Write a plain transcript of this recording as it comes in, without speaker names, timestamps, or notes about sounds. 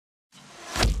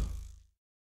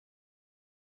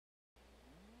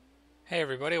Hey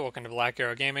everybody, welcome to Black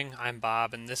Arrow Gaming. I'm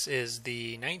Bob, and this is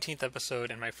the 19th episode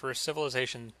in my first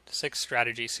Civilization 6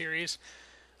 strategy series.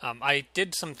 I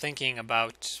did some thinking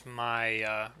about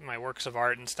my works of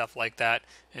art and stuff like that,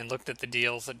 and looked at the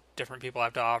deals that different people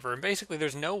have to offer, and basically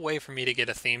there's no way for me to get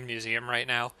a themed museum right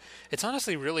now. It's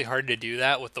honestly really hard to do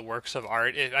that with the works of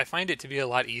art. I find it to be a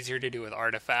lot easier to do with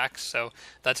artifacts, so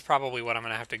that's probably what I'm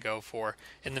going to have to go for.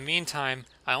 In the meantime,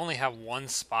 I only have one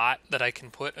spot that I can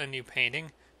put a new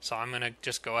painting, so I'm going to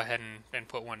just go ahead and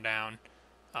put one down.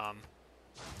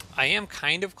 I am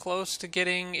kind of close to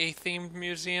getting a themed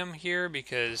museum here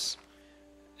because,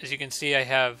 as you can see, I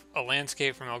have a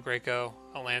landscape from El Greco,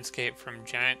 a landscape from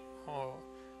Giant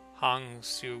Hong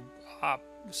Su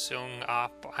Sung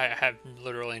Op. I have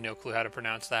literally no clue how to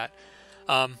pronounce that.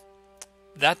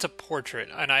 That's a portrait,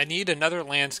 and I need another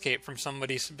landscape from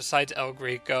somebody besides El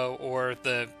Greco or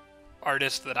the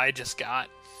artist that I just got,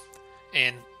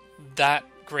 and that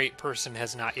great person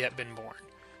has not yet been born.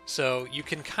 So you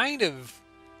can kind of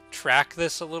track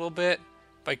this a little bit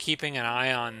by keeping an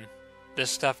eye on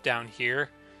this stuff down here,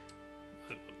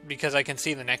 because I can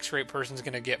see the next great person's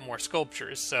going to get more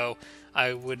sculptures, so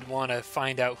I would want to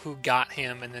find out who got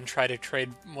him and then try to trade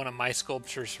one of my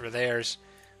sculptures for theirs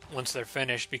once they're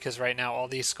finished, because right now all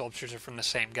these sculptures are from the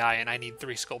same guy and I need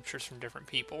 3 sculptures from different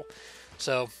people.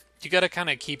 So you got to kind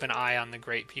of keep an eye on the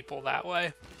great people that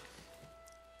way.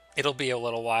 It'll be a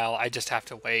little while. I just have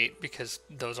to wait because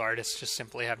those artists just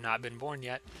simply have not been born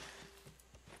yet.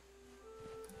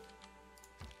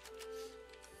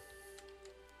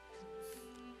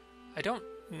 I don't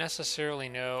necessarily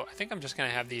know. I think I'm just going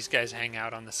to have these guys hang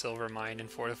out on the silver mine and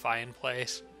fortify in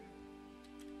place.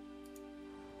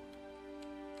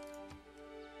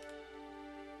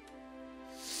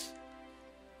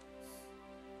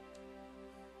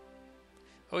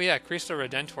 Oh yeah, Cristo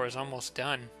Redentor is almost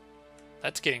done.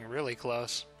 That's getting really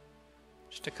close.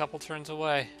 Just a couple turns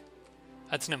away.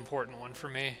 That's an important one for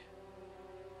me.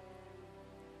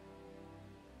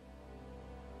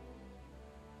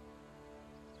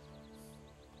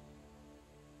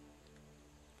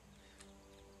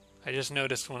 I just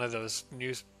noticed one of those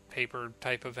newspaper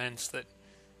type events that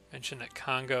mentioned that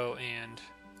Congo and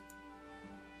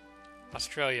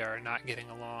Australia are not getting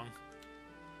along.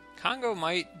 Congo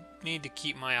might need to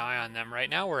keep my eye on them. Right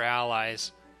now we're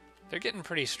allies. They're getting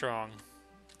pretty strong.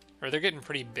 Or they're getting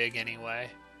pretty big anyway.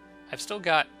 I've still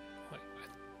got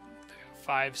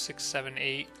 5, 6, 7,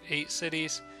 8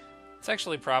 cities. It's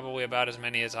actually probably about as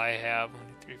many as I have. 1,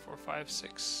 2, 3, 4, 5,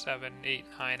 6, 7, 8,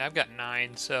 9. I've got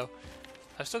 9, so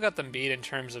I've still got them beat in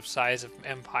terms of size of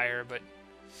empire, but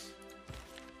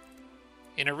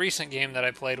in a recent game that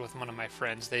I played with one of my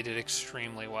friends, they did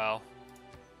extremely well.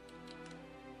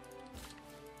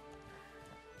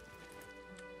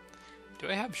 Do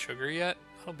I have sugar yet?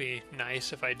 That'll be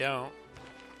nice if I don't.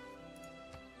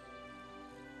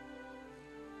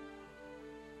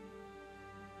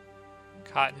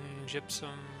 Cotton,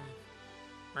 gypsum,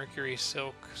 mercury,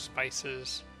 silk,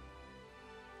 spices,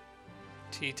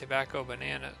 tea, tobacco,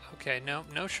 banana. Okay,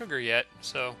 no sugar yet,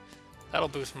 so that'll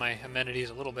boost my amenities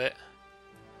a little bit.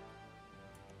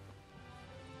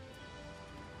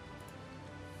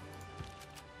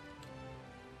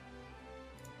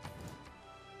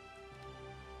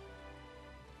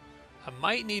 I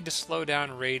might need to slow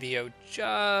down radio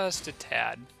just a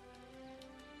tad.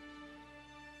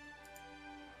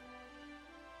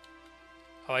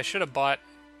 Oh, I should have bought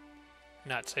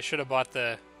nuts. I should have bought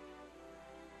the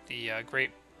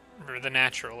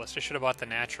naturalist. I should have bought the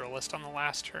naturalist on the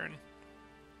last turn,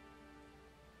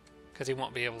 because he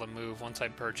won't be able to move once I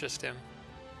purchased him,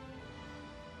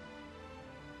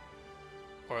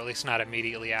 or at least not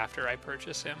immediately after I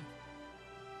purchase him.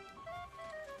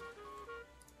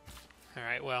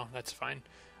 Alright, well, that's fine.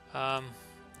 I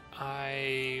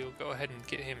will go ahead and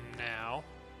get him now.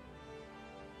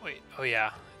 Wait, oh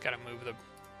yeah, gotta move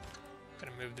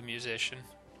the musician.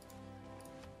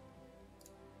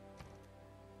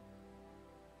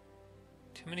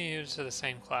 Too many units of the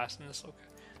same class in this location.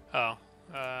 Oh,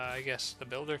 I guess the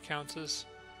builder counts as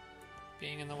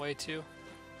being in the way too.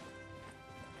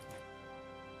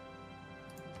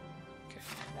 Okay,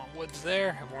 I want woods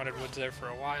there. I've wanted woods there for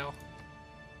a while.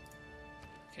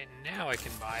 Okay, now I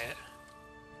can buy it.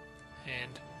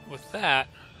 And with that,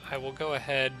 I will go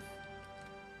ahead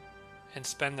and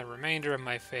spend the remainder of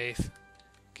my faith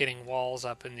getting walls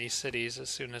up in these cities as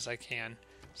soon as I can,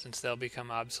 since they'll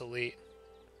become obsolete.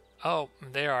 Oh,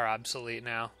 they are obsolete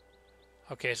now.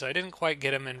 Okay, so I didn't quite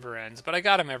get them in Varennes, but I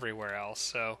got them everywhere else,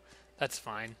 so that's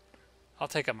fine. I'll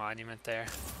take a monument there.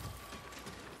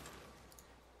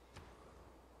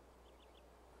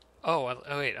 Oh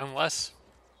wait, unless...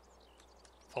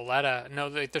 Valletta, no,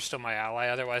 they're still my ally.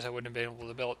 Otherwise, I wouldn't have been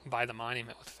able to buy the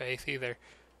monument with faith either.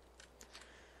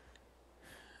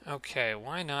 Okay,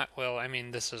 why not? Well, I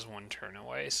mean, this is one turn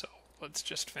away, so let's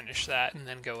just finish that and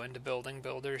then go into building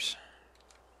builders.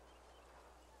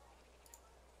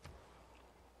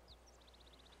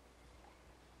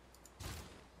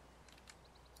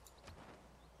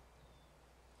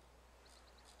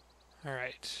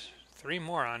 Alright, 3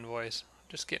 more envoys.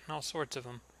 Just getting all sorts of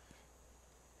them.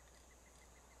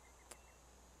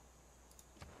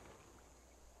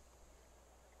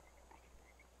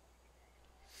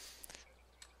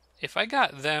 If I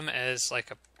got them as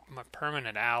like a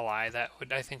permanent ally, that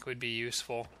would, I think, would be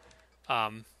useful.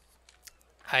 I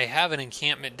have an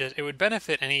encampment. It would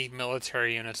benefit any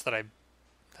military units that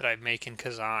I make in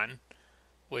Kazan,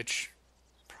 which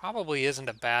probably isn't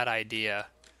a bad idea.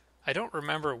 I don't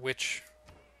remember which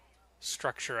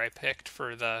structure I picked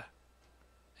for the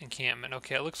encampment.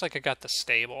 Okay, it looks like I got the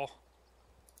stable.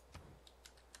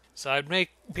 So I'd be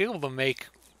able to make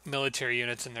military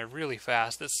units in there really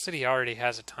fast. This city already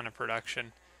has a ton of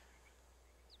production.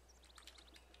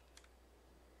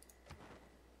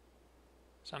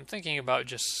 So I'm thinking about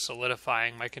just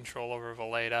solidifying my control over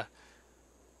Valletta.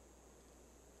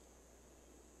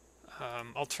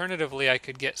 Alternatively, I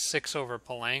could get 6 over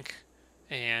Palenque,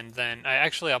 and then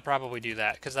I'll probably do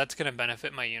that because that's going to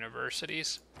benefit my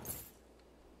universities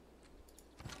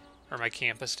or my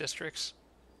campus districts.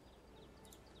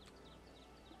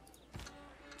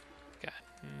 Got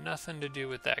nothing to do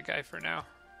with that guy for now.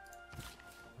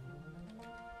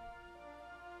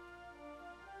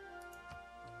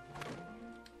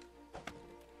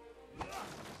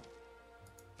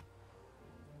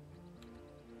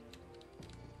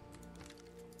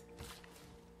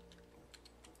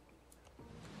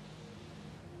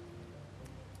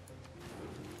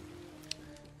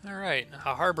 Alright,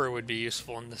 a harbor would be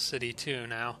useful in the city too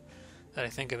now that I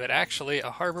think of it. Actually, a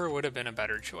harbor would have been a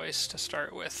better choice to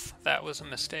start with. That was a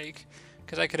mistake,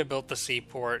 because I could have built the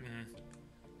seaport and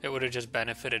it would have just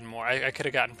benefited more. I could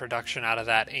have gotten production out of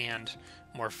that and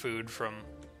more food from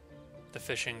the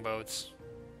fishing boats.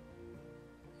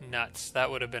 Nuts. That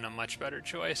would have been a much better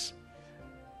choice.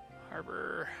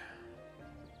 Harbor.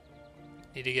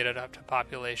 Need to get it up to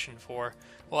population 4.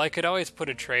 Well, I could always put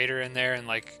a trader in there and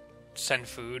like send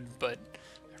food, but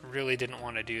I really didn't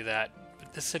want to do that.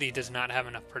 But the city does not have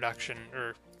enough production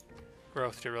or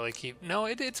growth to really keep... No,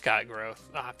 it's got growth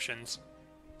options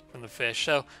from the fish,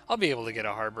 so I'll be able to get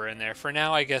a harbor in there. For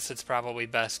now, I guess it's probably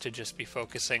best to just be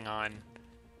focusing on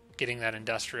getting that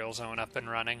industrial zone up and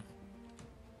running.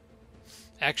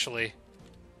 Actually,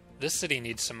 this city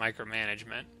needs some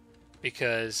micromanagement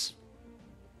because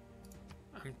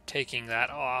I'm taking that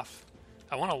off.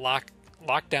 I want to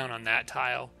lock down on that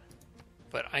tile,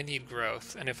 but I need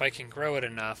growth, and if I can grow it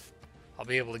enough, I'll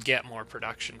be able to get more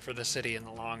production for the city in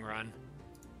the long run.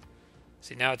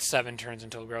 See, now it's 7 turns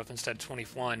until growth instead of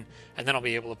 21, and then I'll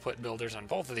be able to put builders on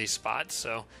both of these spots,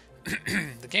 so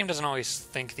the game doesn't always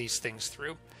think these things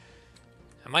through.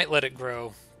 I might let it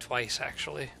grow twice,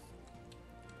 actually.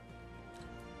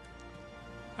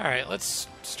 Alright, let's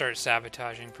start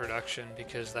sabotaging production,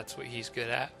 because that's what he's good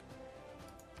at.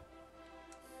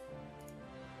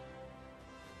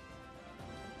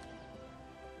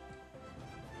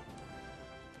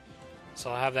 So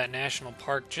I'll have that national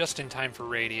park just in time for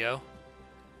radio.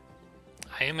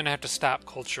 I am going to have to stop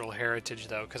cultural heritage,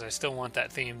 though, because I still want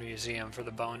that themed museum for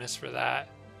the bonus for that.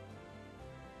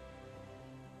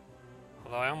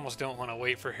 Although I almost don't want to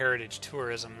wait for heritage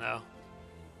tourism, though.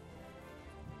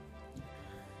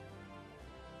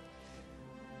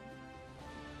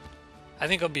 I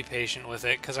think I'll be patient with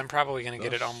it, because I'm probably going to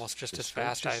get it almost just as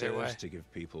fast either way. To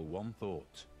give people one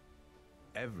thought.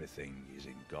 Everything is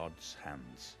in God's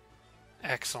hands.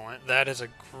 Excellent. That is a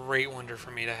great wonder for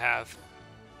me to have.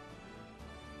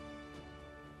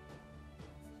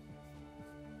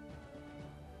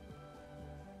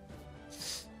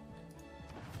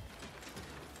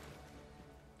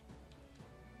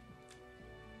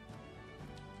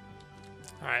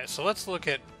 Alright, so let's look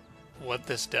at what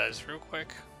this does real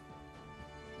quick.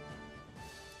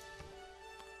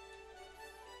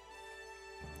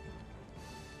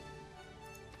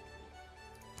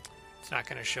 Not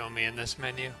going to show me in this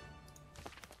menu.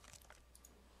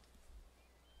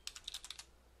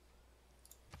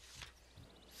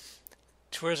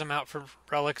 Tourism out for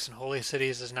relics and holy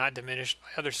cities is not diminished by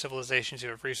other civilizations who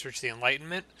have researched the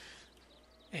Enlightenment,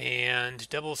 and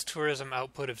doubles tourism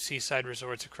output of seaside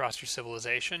resorts across your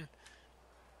civilization.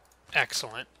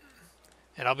 Excellent.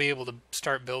 And I'll be able to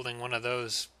start building one of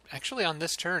those actually on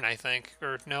this turn, I think,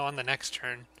 or no, on the next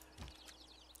turn.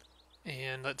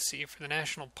 And let's see, for the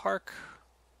national park,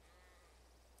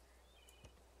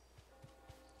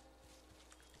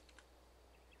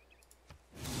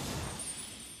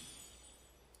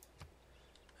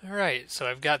 Alright, so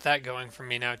I've got that going for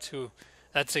me now too.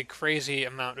 That's a crazy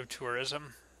amount of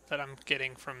tourism that I'm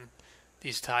getting from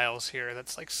these tiles here.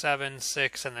 That's like 7,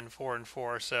 6, and then 4 and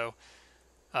 4, so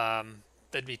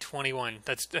that'd be 21.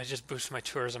 I just boosted my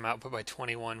tourism output by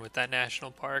 21 with that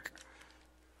national park.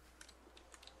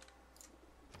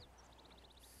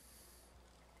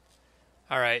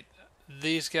 Alright,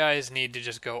 these guys need to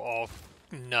just go all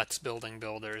nuts building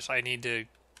builders. I need to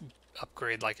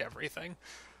upgrade like everything.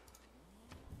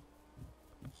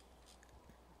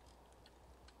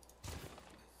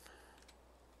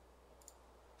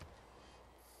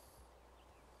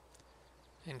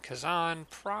 And Kazan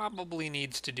probably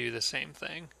needs to do the same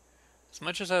thing. As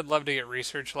much as I'd love to get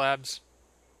research labs,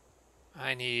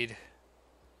 I need...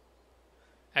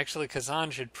 Actually,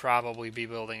 Kazan should probably be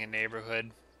building a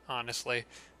neighborhood, honestly.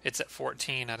 It's at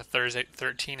 14 out of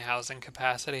 13 housing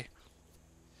capacity.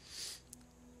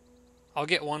 I'll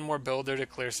get one more builder to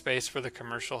clear space for the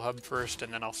commercial hub first,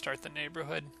 and then I'll start the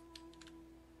neighborhood.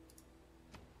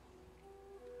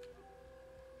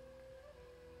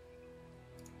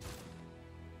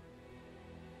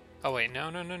 Oh wait, no.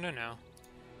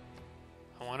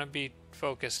 I want to be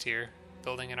focused here.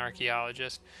 Building an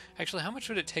archaeologist. Actually, how much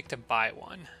would it take to buy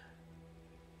one?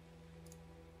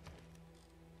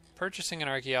 Purchasing an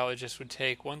archaeologist would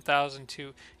take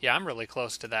 1,002. Yeah, I'm really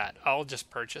close to that. I'll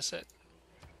just purchase it.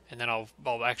 And then I'll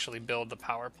actually build the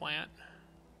power plant.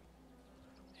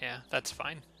 Yeah, that's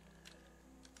fine.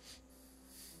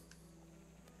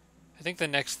 I think the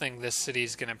next thing this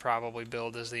city's going to probably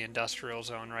build is the industrial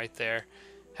zone right there.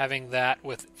 Having that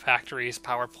with factories,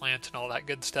 power plants, and all that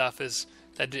good stuff it's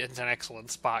an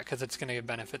excellent spot because it's going to give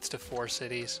benefits to 4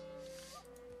 cities.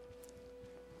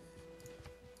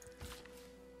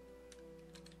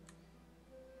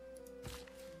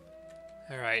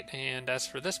 Alright, and as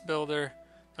for this builder,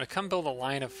 I'm going to come build a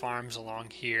line of farms along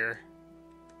here.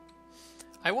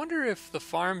 I wonder if the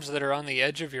farms that are on the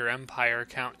edge of your empire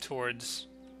count towards...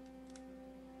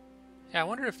 Yeah, I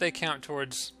wonder if they count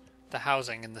towards the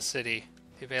housing in the city.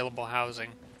 Available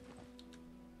housing.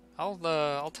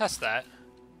 I'll test that.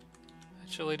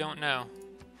 Actually don't know.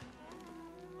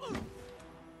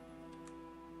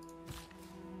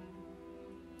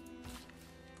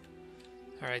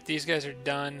 Alright, these guys are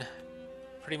done.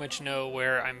 Pretty much know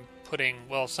where I'm putting,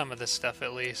 well, some of this stuff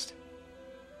at least.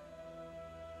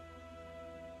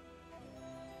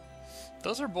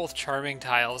 Those are both charming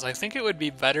tiles. I think it would be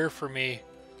better for me...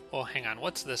 Oh, hang on,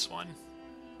 what's this one?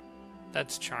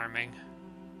 That's charming.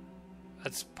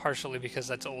 That's partially because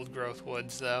that's old growth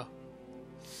woods, though.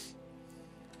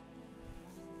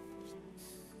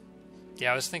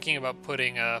 Yeah, I was thinking about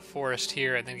putting a forest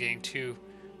here and then getting 2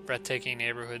 breathtaking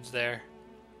neighborhoods there.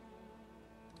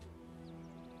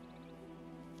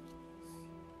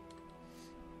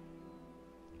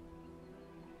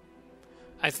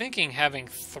 I'm thinking having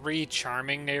 3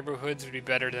 charming neighborhoods would be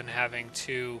better than having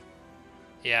 2.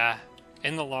 Yeah,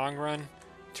 in the long run,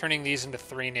 turning these into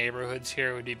 3 neighborhoods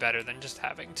here would be better than just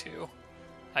having 2.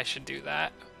 I should do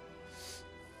that.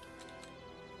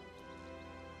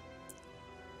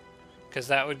 Because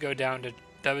that would go down to...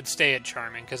 That would stay at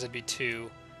charming because it'd be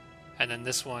 2. And then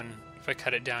this one, if I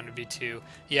cut it down, to be 2.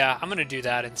 Yeah, I'm going to do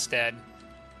that instead.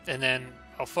 And then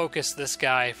I'll focus this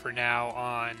guy for now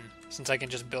on... Since I can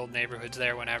just build neighborhoods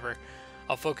there whenever.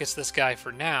 I'll focus this guy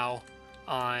for now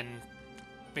on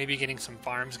maybe getting some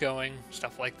farms going.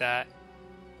 Stuff like that.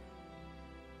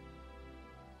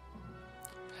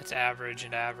 That's average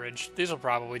and average. These will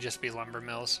probably just be lumber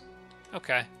mills.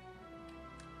 Okay.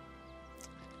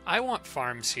 I want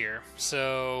farms here,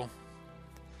 so...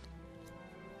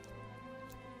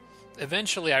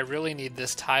 Eventually I really need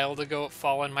this tile to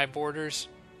fall in my borders,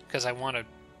 because I want to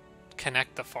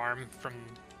connect the farm from...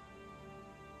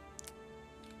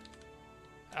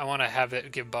 I want to have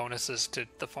it give bonuses to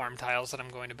the farm tiles that I'm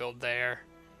going to build there.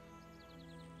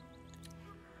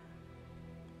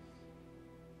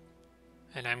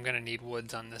 And I'm going to need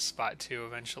woods on this spot too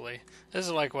eventually. This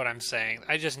is like what I'm saying.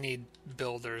 I just need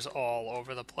builders all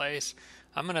over the place.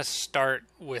 I'm going to start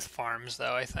with farms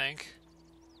though, I think.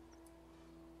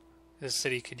 This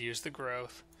city could use the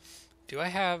growth. Do I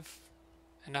have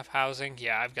enough housing?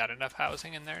 Yeah, I've got enough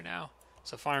housing in there now.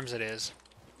 So farms it is.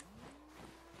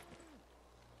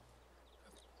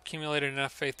 Accumulated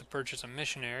enough faith to purchase a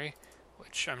missionary,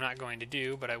 which I'm not going to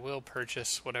do, but I will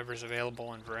purchase whatever's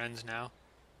available in Varennes now.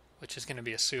 Which is going to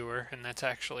be a sewer, and that's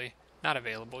actually not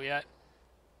available yet.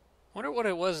 I wonder what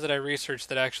it was that I researched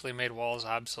that actually made walls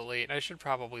obsolete. I should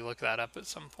probably look that up at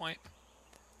some point.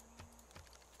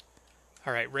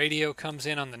 Alright, radio comes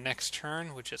in on the next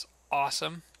turn, which is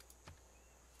awesome.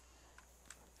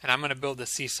 And I'm going to build the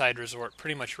seaside resort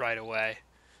pretty much right away.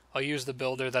 I'll use the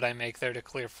builder that I make there to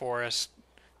clear forests,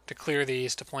 to clear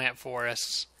these, to plant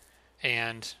forests,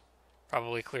 and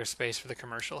probably clear space for the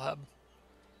commercial hub.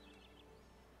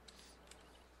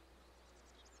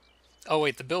 Oh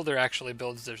wait, the builder actually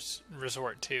builds this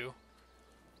resort too.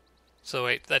 So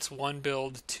wait, that's 1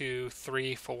 build, 2,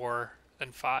 3, 4,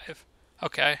 then 5.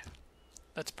 Okay,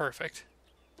 that's perfect.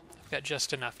 I've got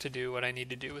just enough to do what I need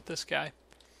to do with this guy.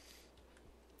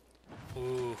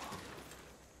 Ooh.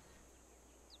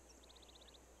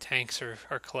 Tanks are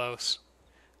close.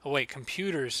 Oh wait,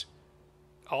 computers.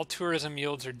 All tourism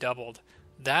yields are doubled.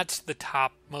 That's the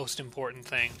top most important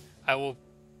thing. I will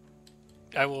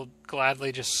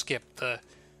gladly just skip the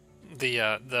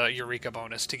eureka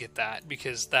bonus to get that,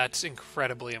 because that's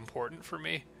incredibly important for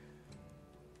me.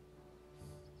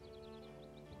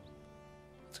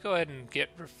 Let's go ahead and get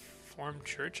Reformed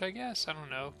Church, I guess. I don't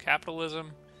know.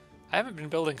 Capitalism. I haven't been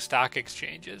building stock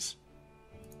exchanges,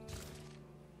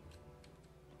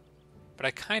 but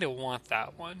I kind of want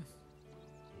that one.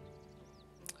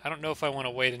 I don't know if I want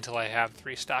to wait until I have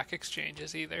 3 stock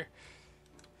exchanges either.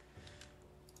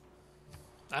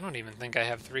 I don't even think I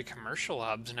have 3 commercial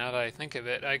hubs now that I think of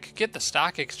it. I could get the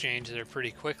stock exchange there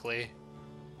pretty quickly.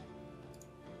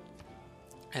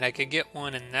 And I could get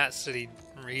one in that city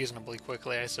reasonably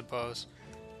quickly, I suppose.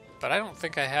 But I don't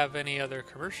think I have any other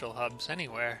commercial hubs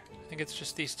anywhere. I think it's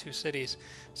just these 2 cities.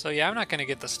 So yeah, I'm not going to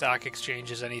get the stock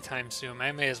exchanges anytime soon.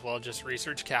 I may as well just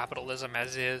research capitalism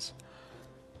as is.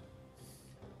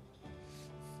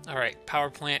 Alright, power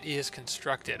plant is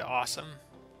constructed. Awesome.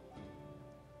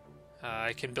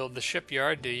 I can build the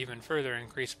shipyard to even further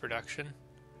increase production.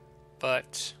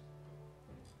 But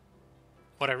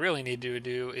what I really need to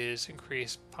do is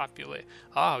increase population.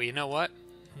 Oh, you know what?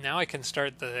 Now I can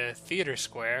start the theater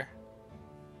square.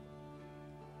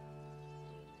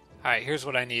 Alright, here's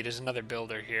what I need is another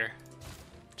builder here.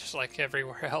 Just like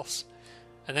everywhere else.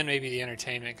 And then maybe the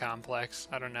entertainment complex.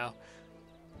 I don't know.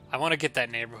 I want to get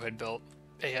that neighborhood built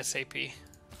ASAP.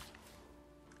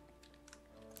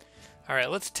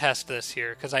 Alright, let's test this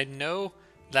here, because I know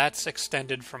that's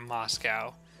extended from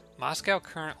Moscow. Moscow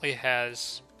currently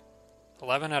has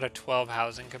 11 out of 12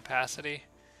 housing capacity.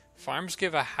 Farms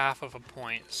give a half of a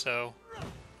point, so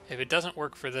if it doesn't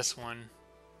work for this one...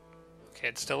 Okay,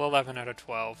 it's still 11 out of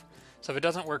 12. So if it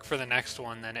doesn't work for the next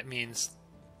one, then it means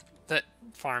that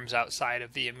farms outside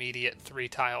of the immediate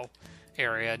 3-tile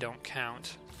area don't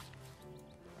count.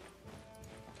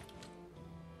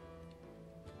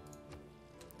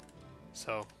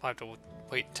 So I'll have to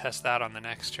wait and test that on the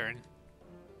next turn.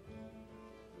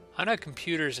 I know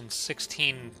computers in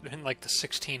like the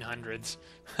 1600s.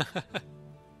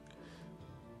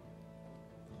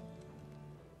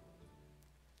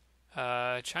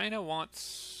 China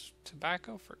wants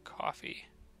tobacco for coffee,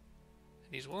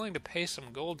 and he's willing to pay some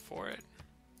gold for it.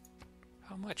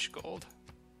 How much gold?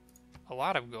 A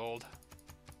lot of gold.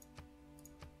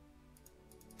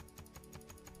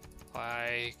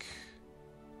 Like,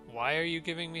 why are you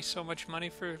giving me so much money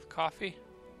for coffee?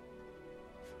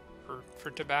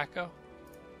 For tobacco?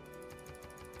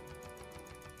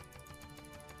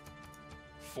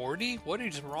 40? What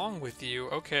is wrong with you?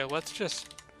 Okay, let's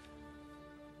just...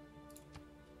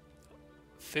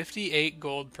 58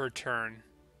 gold per turn.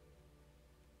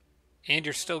 And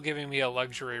you're still giving me a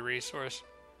luxury resource.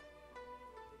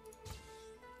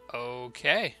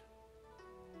 Okay.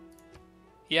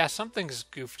 Yeah, something's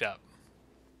goofed up.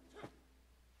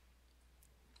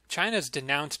 China's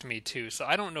denounced me too, so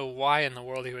I don't know why in the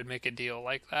world he would make a deal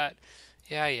like that.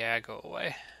 Yeah, go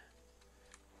away.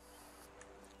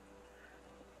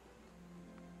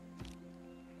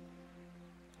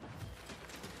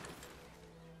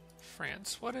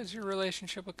 France, what is your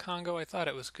relationship with Congo? I thought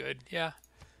it was good. Yeah.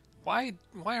 Why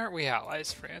aren't we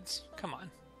allies, France? Come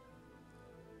on.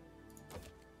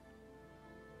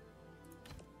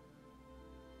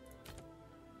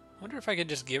 I wonder if I could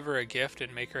just give her a gift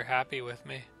and make her happy with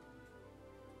me.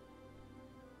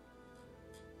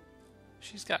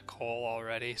 She's got coal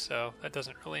already, so that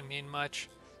doesn't really mean much.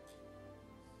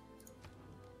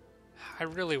 I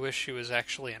really wish she was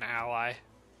actually an ally.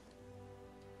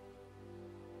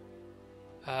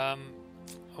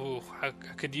 Oh, I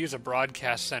could use a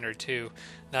broadcast center too,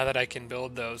 now that I can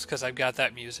build those, because I've got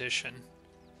that musician.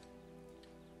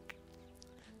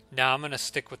 Now I'm going to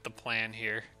stick with the plan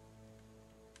here.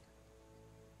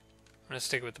 I'm going to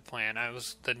stick with the plan.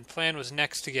 The plan was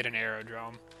next to get an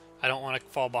aerodrome. I don't want to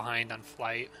fall behind on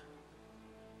flight.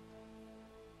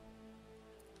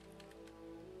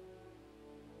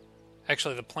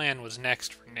 Actually, the plan was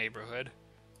next for neighborhood,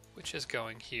 which is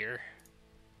going here.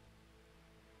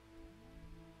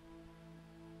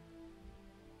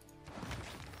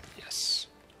 Yes.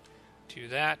 Do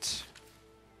that.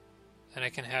 Then I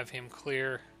can have him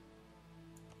clear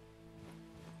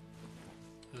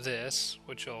this,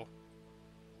 which will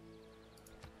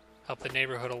help the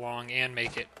neighborhood along and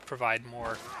make it provide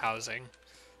more housing.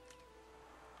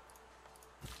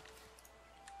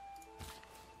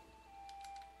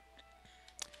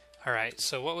 Alright,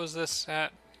 so what was this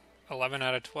at? 11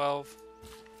 out of 12?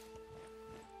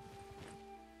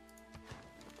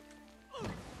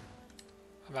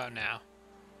 About now.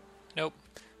 Nope.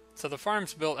 So the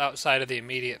farms built outside of the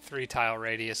immediate 3-tile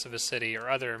radius of a city or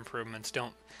other improvements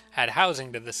don't add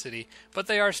housing to the city, but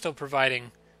they are still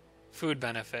providing food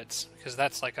benefits, because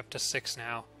that's like up to 6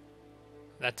 now.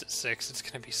 That's at 6, it's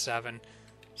going to be 7.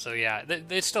 So yeah,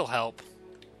 they still help.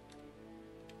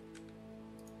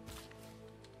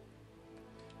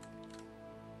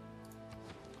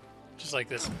 Just like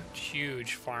this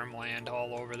huge farmland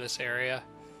all over this area.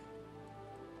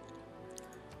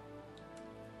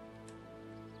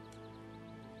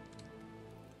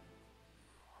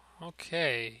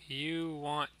 Okay, you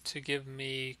want to give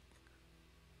me...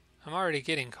 I'm already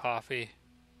getting coffee.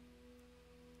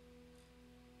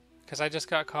 Because I just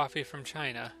got coffee from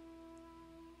China.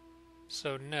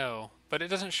 So no. But it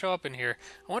doesn't show up in here.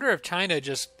 I wonder if China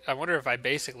just... I wonder if I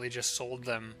basically just sold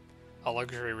them a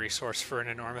luxury resource for an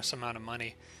enormous amount of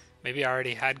money. Maybe I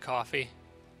already had coffee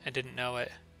and didn't know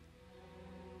it.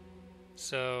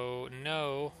 So,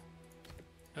 no.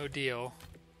 No deal.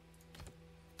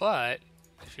 But...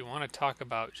 if you want to talk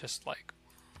about just like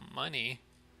money,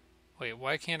 wait,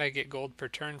 why can't I get gold per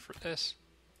turn for this?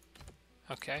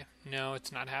 Okay, no,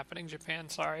 it's not happening, Japan,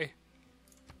 sorry.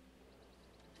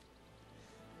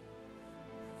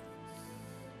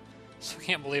 So I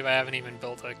can't believe I haven't even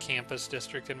built a campus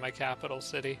district in my capital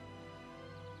city.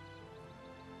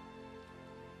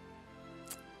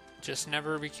 Just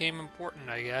never became important,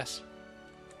 I guess.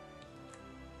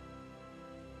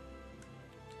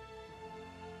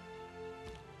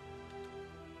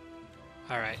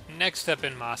 Alright, next up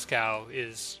in Moscow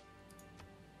is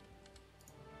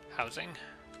housing.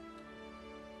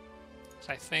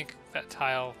 So I think that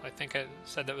tile, I think I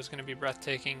said that was going to be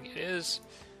breathtaking. It is.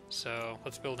 So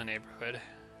let's build a neighborhood.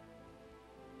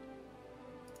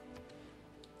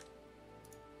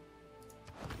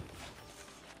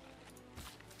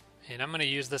 And I'm going to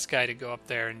use this guy to go up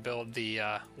there and build the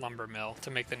lumber mill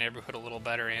to make the neighborhood a little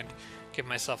better and give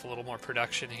myself a little more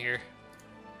production here.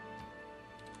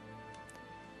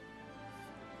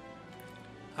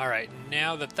 Alright,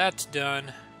 now that that's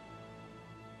done,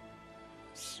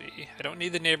 let's see, I don't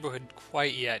need the neighborhood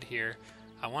quite yet here.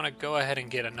 I want to go ahead and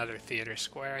get another theater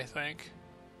square, I think.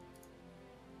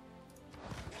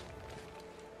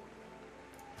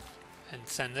 And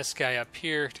send this guy up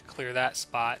here to clear that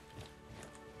spot.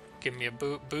 Give me a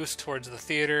boost towards the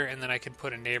theater, and then I can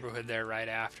put a neighborhood there right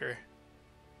after.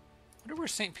 I wonder where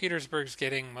St. Petersburg's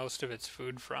getting most of its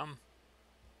food from.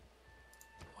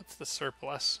 What's the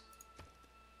surplus?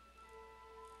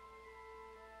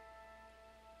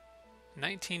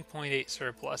 19.8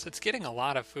 surplus. It's getting a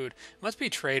lot of food. It must be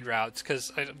trade routes, because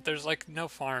there's like no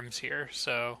farms here,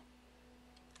 so...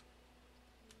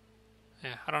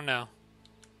 yeah, I don't know.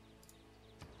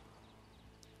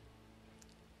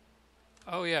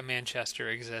 Oh yeah, Manchester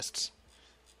exists.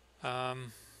 I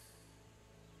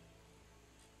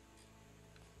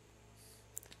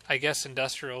guess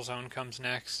industrial zone comes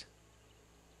next.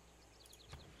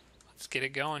 Let's get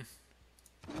it going.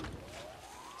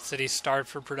 City's starved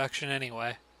for production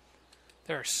anyway.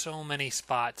 There are so many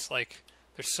spots, like,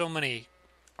 there's so many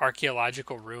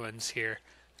archaeological ruins here.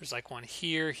 There's like one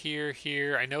here, here,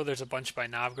 here. I know there's a bunch by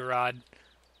Novgorod.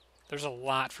 There's a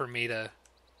lot for me to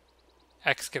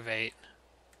excavate.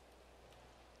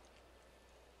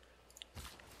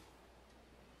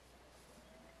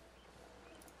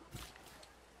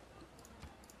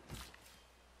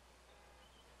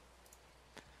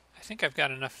 I think I've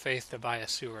got enough faith to buy a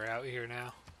sewer out here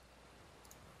now.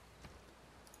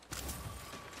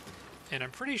 And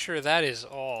I'm pretty sure that is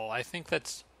all. I think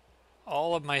that's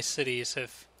all of my cities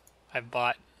I've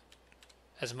bought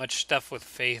as much stuff with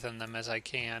faith in them as I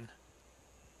can.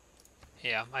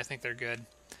 Yeah, I think they're good.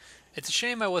 It's a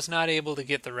shame I was not able to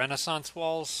get the Renaissance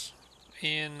walls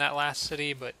in that last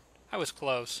city, but I was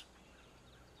close.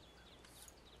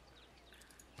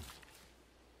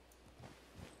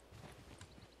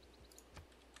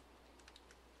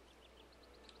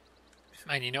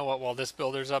 And you know what, while this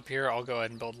builder's up here, I'll go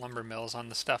ahead and build lumber mills on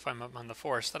the stuff on the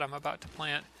forest that I'm about to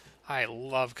plant. I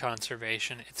love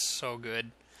conservation. It's so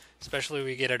good. Especially when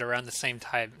we get it around the same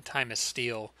time as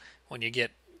steel, when you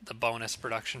get the bonus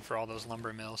production for all those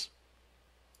lumber mills.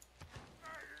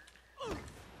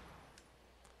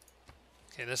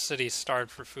 Okay, this city's starved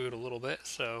for food a little bit,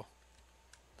 so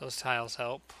those tiles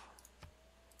help.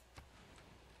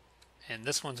 And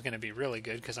this one's going to be really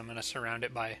good because I'm going to surround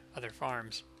it by other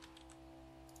farms.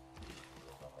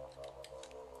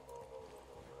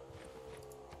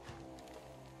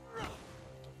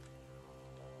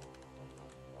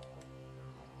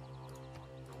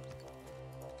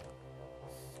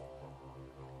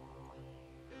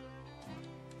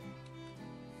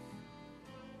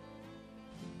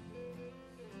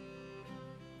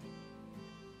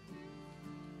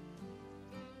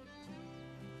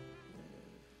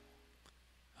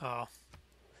 Oh,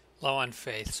 low on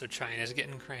faith, so China's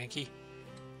getting cranky.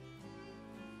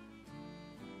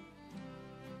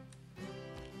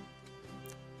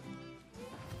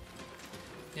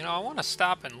 You know, I want to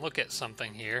stop and look at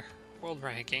something here. World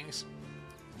rankings.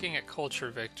 Looking at culture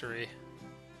victory.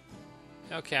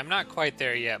 Okay, I'm not quite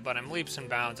there yet, but I'm leaps and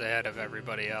bounds ahead of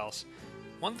everybody else.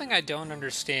 One thing I don't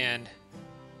understand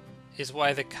is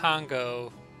why the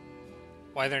Congo,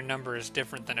 why their number is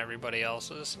different than everybody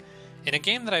else's. In a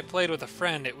game that I played with a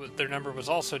friend, their number was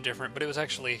also different, but it was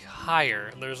actually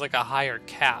higher. There was like a higher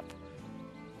cap.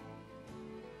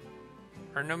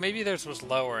 Or no, maybe theirs was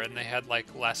lower and they had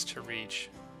like less to reach.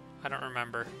 I don't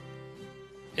remember.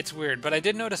 It's weird, but I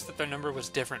did notice that their number was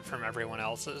different from everyone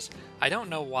else's. I don't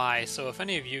know why, so if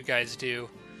any of you guys do,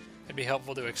 it'd be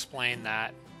helpful to explain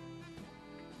that.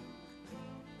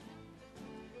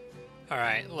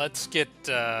 Alright, let's get...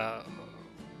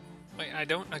 Wait, I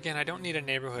don't need a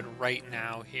neighborhood right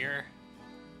now here.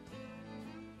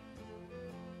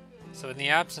 So in the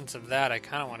absence of that, I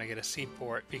kind of want to get a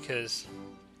seaport because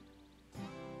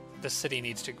the city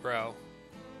needs to grow.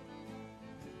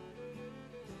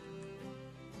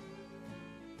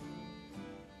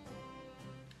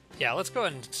 Yeah, let's go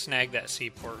ahead and snag that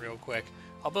seaport real quick.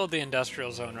 I'll build the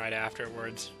industrial zone right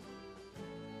afterwards.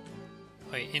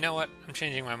 Wait, you know what? I'm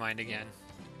changing my mind again.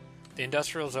 The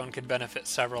industrial zone could benefit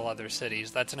several other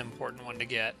cities. That's an important one to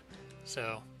get.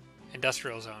 So,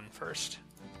 industrial zone first.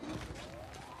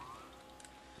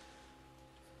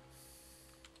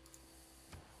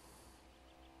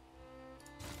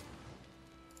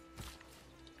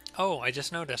 Oh, I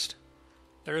just noticed.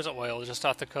 There is oil just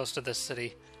off the coast of this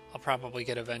city. I'll probably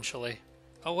get eventually.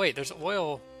 Oh wait, there's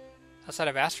oil outside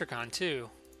of Astrakhan too.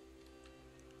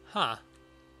 Huh.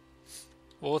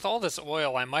 Well, with all this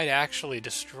oil, I might actually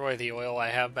destroy the oil I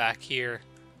have back here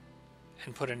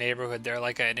and put a neighborhood there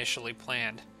like I initially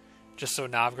planned, just so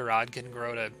Novgorod can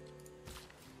grow to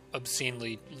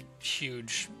obscenely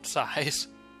huge size.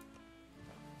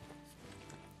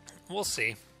 We'll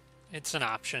see. It's an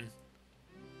option.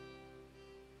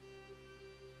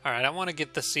 Alright, I want to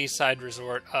get the seaside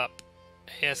resort up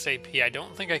ASAP. I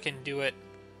don't think I can do it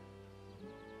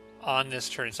on this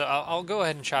turn, so I'll go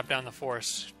ahead and chop down the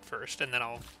forest first, and then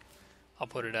I'll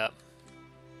put it up.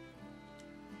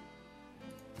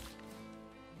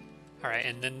 Alright,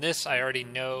 and then this I already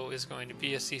know is going to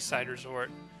be a seaside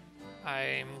resort.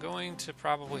 I'm going to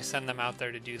probably send them out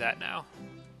there to do that now.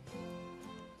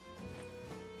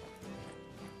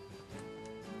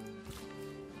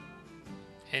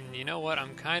 And you know what?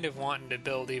 I'm kind of wanting to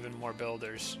build even more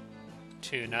builders,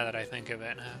 too, now that I think of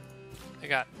it. I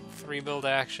got 3 build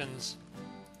actions.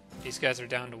 These guys are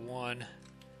down to 1.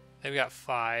 They've got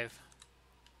 5.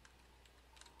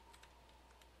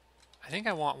 I think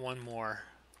I want one more.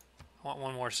 I want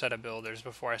one more set of builders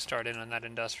before I start in on that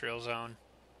industrial zone.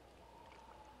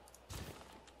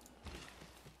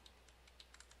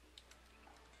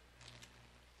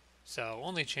 So,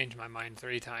 only changed my mind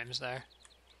 3 times there.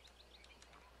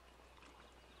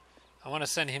 I want to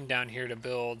send him down here to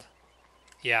build.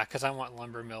 Yeah, because I want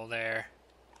lumber mill there.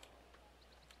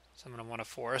 So I'm going to want a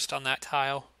forest on that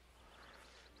tile.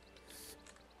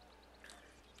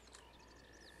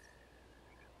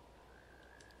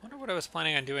 I wonder what I was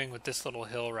planning on doing with this little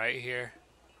hill right here.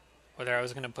 Whether I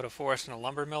was going to put a forest and a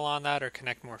lumber mill on that or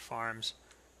connect more farms.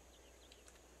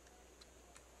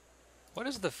 What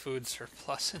is the food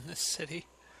surplus in this city?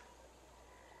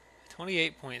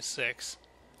 28.6.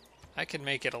 I could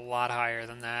make it a lot higher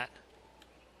than that.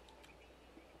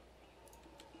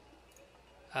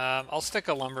 I'll stick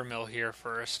a lumber mill here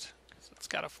first, because it's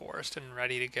got a forest and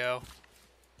ready to go.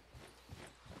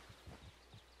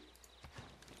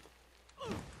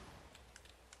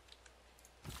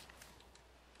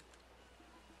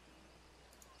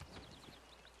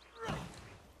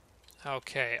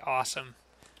 Okay, awesome.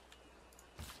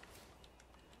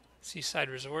 Seaside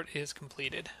Resort is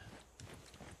completed.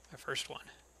 My first one.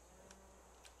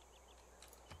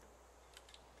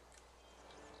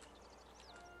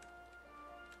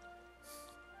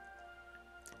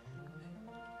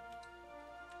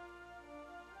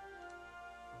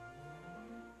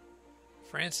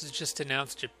 France has just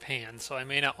denounced Japan, so I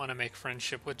may not want to make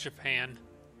friendship with Japan.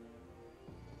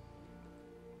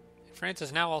 France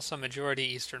is now also majority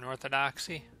Eastern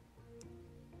Orthodoxy.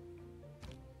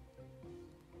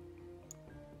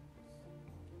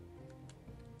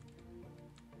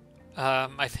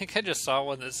 I think I just saw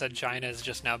one that said China is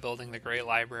just now building the Great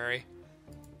Library.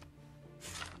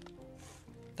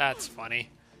 That's funny.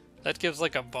 That gives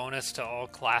like a bonus to all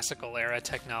classical era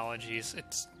technologies.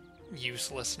 It's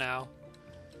useless now.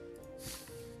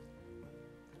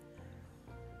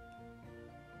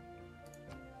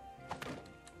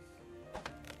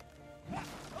 I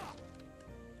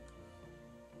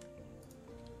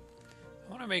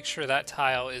want to make sure that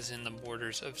tile is in the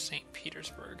borders of St.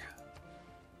 Petersburg.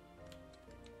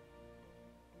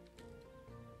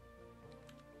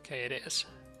 Okay, it is.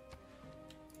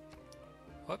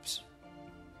 Whoops.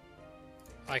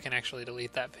 I can actually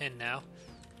delete that pin now.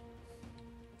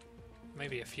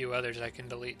 Maybe a few others I can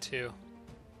delete too.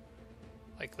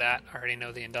 Like that. I already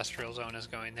know the industrial zone is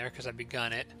going there because I've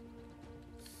begun it.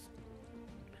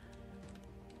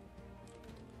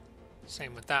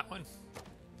 Same with that one.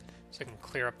 So I can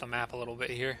clear up the map a little bit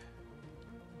here.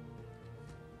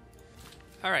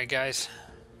 Alright guys.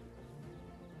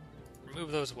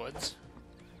 Remove those woods.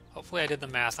 Hopefully I did the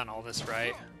math on all this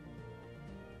right.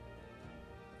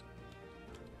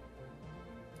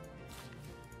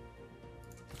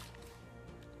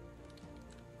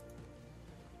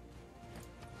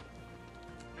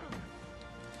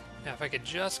 Now if I could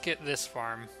just get this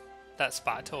farm, that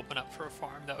spot to open up for a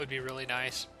farm, that would be really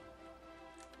nice.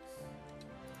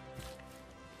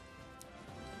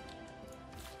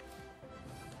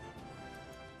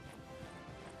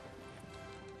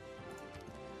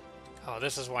 Oh,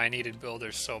 this is why I needed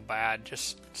builders so bad.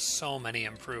 Just so many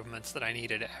improvements that I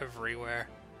needed everywhere.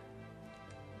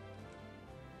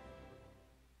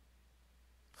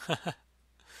 The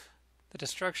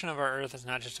destruction of our Earth is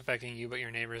not just affecting you, but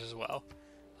your neighbors as well.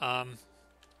 I'm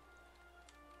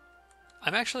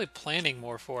actually planting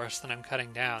more forest than I'm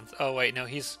cutting down. Oh, wait, no,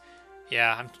 he's...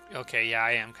 Yeah, okay, yeah,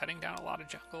 I am cutting down a lot of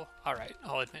jungle. Alright,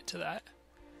 I'll admit to that.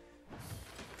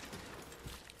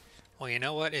 Well, you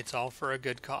know what? It's all for a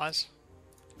good cause.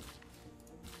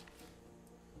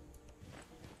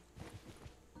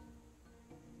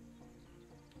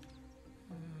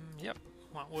 Yep,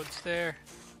 want woods there.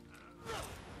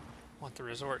 Want the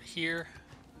resort here.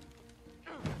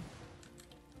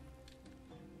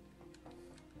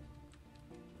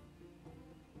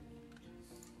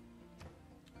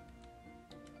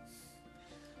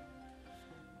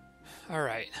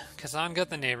 Alright, Kazan got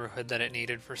the neighborhood that it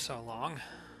needed for so long.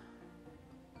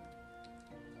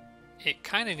 It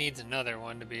kind of needs another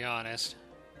one, to be honest.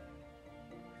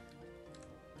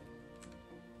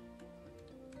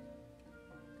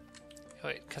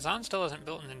 Wait, Kazan still hasn't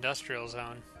built an industrial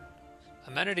zone.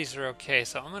 Amenities are okay,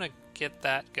 so I'm going to get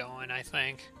that going, I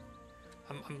think.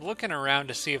 I'm looking around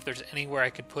to see if there's anywhere I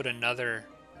could put another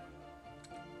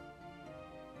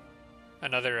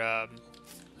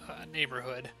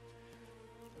neighborhood.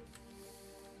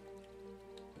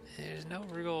 There's no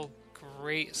real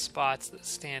great spots that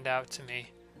stand out to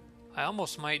me. I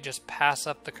almost might just pass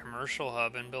up the commercial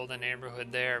hub and build a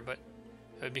neighborhood there, but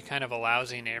it would be kind of a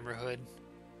lousy neighborhood.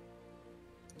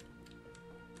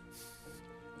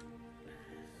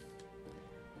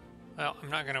 Well, I'm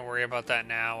not going to worry about that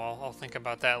now. I'll think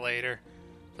about that later.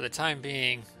 For the time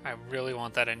being, I really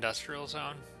want that industrial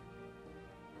zone.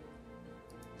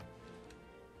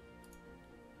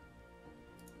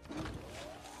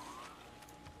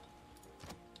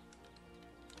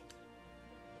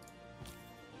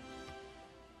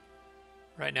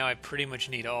 Right now I pretty much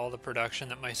need all the production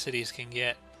that my cities can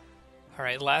get.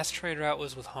 Alright, last trade route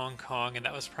was with Hong Kong, and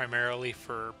that was primarily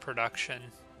for production.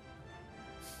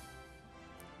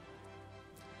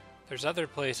 There's other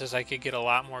places I could get a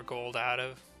lot more gold out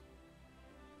of.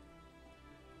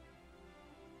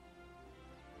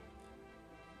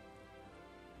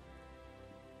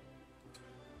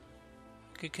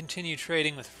 Could continue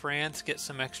trading with France, get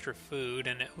some extra food,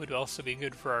 and it would also be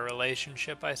good for our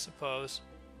relationship, I suppose.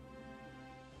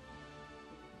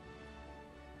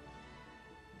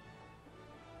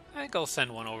 I think I'll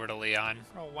send one over to Leon.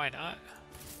 Oh, why not?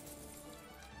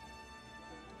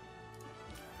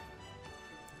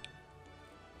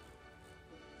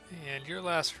 And your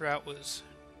last route was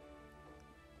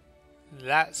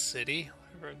that city,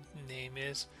 whatever the name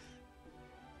is.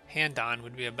 Handon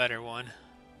would be a better one.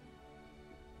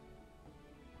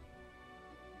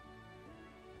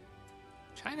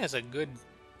 China's a good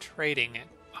trading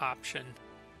option.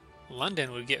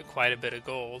 London would get quite a bit of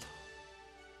gold.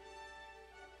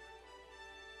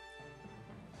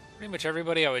 Pretty much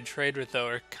everybody I would trade with, though,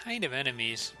 are kind of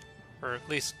enemies. Or at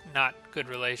least not good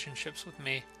relationships with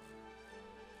me.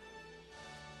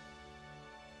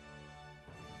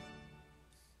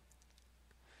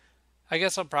 I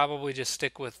guess I'll probably just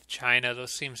stick with China.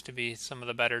 Those seems to be some of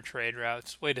the better trade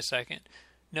routes. Wait a second.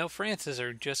 No, France's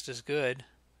are just as good.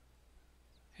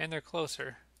 And they're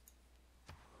closer.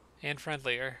 And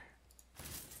friendlier.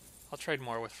 I'll trade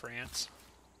more with France.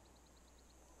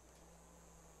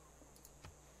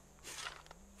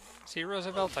 See,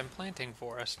 Roosevelt, I'm planting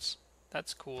forests.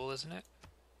 That's cool, isn't it?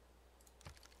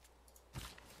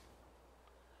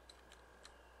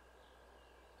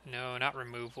 No, not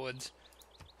remove woods.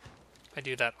 I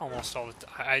do that almost all the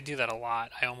time. I do that a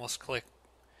lot. I almost click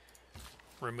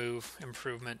remove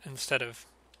improvement instead of...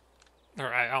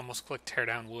 Or I almost click tear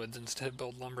down woods instead of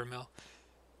build lumber mill.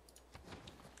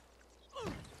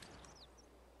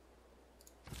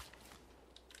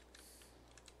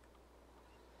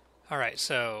 Alright,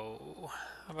 so...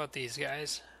 How about these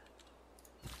guys?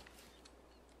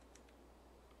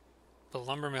 Build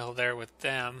lumber mill there with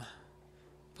them.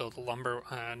 Build lumber...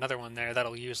 another one there.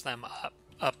 That'll use them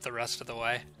up the rest of the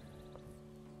way.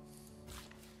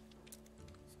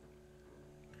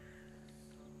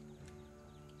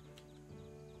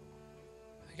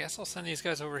 I guess I'll send these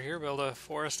guys over here, build a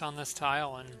forest on this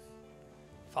tile, and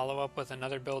follow up with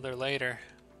another builder later.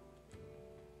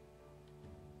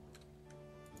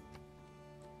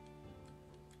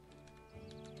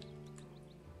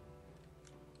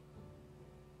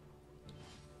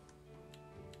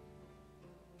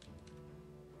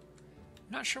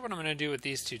 Not sure what I'm going to do with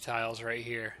these two tiles right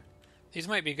here. These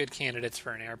might be good candidates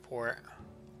for an airport.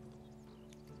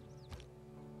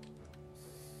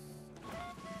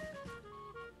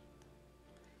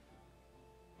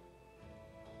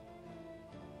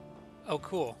 Oh,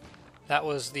 cool. That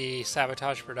was the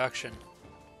sabotage production.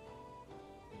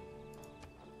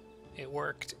 It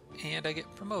worked, and I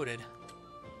get promoted.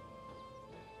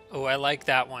 Oh, I like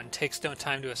that one. Takes no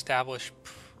time to establish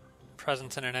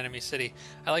presence in an enemy city.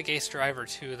 I like Ace Driver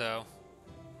too, though.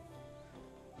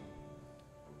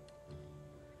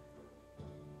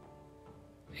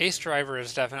 Ace Driver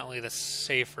is definitely the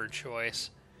safer choice.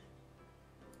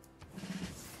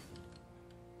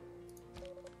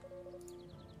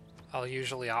 I'll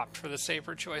usually opt for the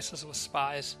safer choices with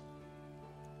spies.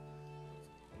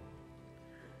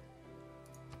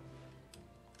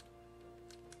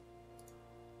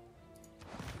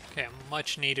 Okay, a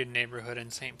much needed neighborhood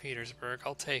in St. Petersburg.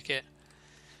 I'll take it.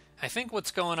 I think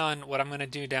what's going on, what I'm going to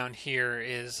do down here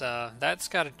is, that's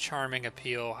got a charming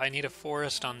appeal. I need a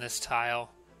forest on this tile,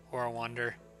 or a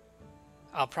wonder.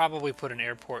 I'll probably put an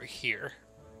airport here.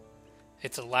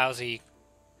 It's a lousy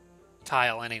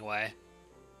tile anyway.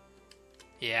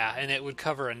 Yeah, and it would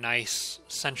cover a nice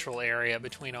central area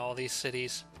between all these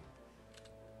cities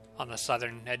on the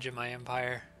southern edge of my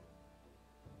empire.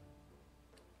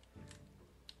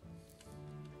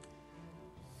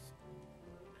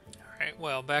 Alright,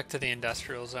 well, back to the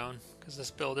industrial zone, because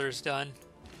this builder is done.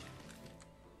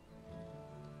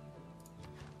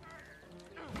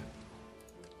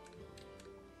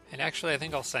 And actually, I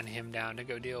think I'll send him down to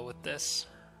go deal with this.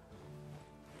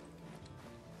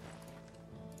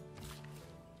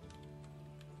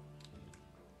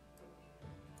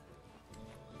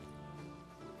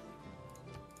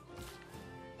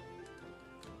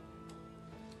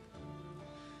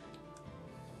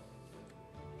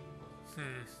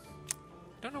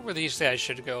 Don't know where these guys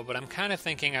should go, but I'm kind of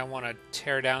thinking I want to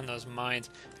tear down those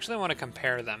mines. Actually, I want to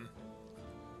compare them.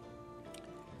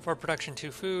 4 production,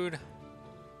 2 food.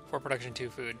 4 production,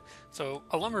 2 food. So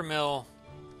a lumber mill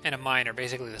and a mine are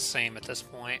basically the same at this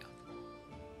point.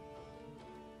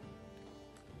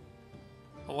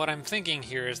 But what I'm thinking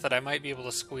here is that I might be able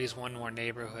to squeeze one more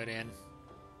neighborhood in.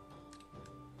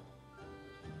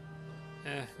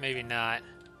 Maybe not.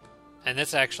 And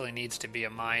this actually needs to be a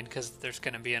mine, because there's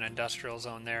going to be an industrial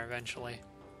zone there eventually.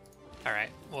 Alright,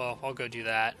 well, I'll go do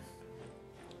that.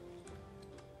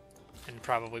 And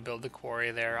probably build the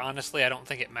quarry there. Honestly, I don't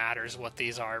think it matters what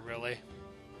these are, really.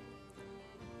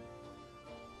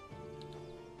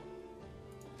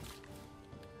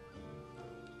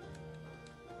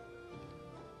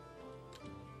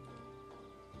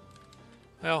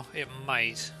 Well, it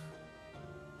might.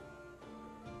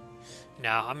 No,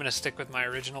 I'm going to stick with my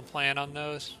original plan on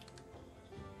those.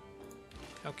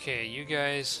 Okay, you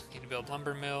guys need to build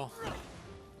lumber mill.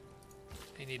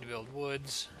 They need to build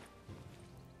woods.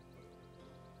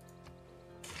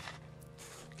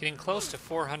 Getting close to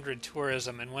 400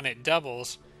 tourism, and when it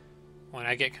doubles, when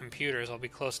I get computers, I'll be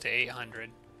close to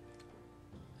 800.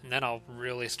 And then I'll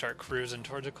really start cruising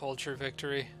towards a culture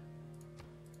victory.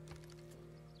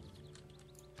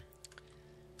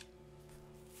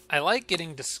 I like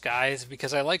getting disguise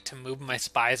because I like to move my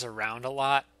spies around a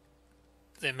lot.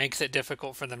 It makes it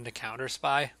difficult for them to counter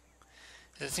spy.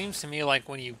 It seems to me like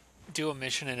when you do a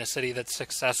mission in a city that's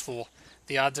successful,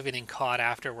 the odds of getting caught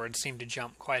afterwards seem to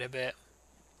jump quite a bit.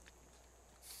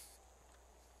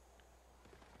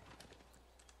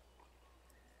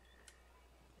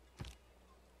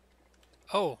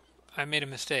 Oh, I made a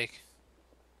mistake.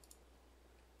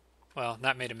 Well,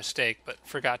 not made a mistake, but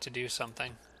forgot to do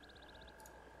something.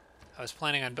 I was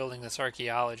planning on building this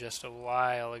archaeologist a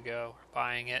while ago, or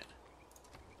buying it.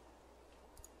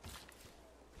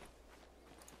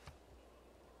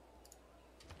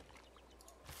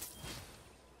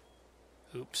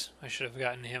 Oops, I should have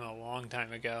gotten him a long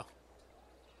time ago.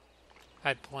 I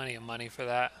had plenty of money for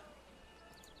that.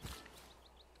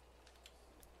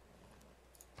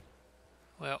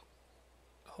 Well,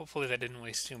 hopefully that didn't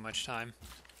waste too much time.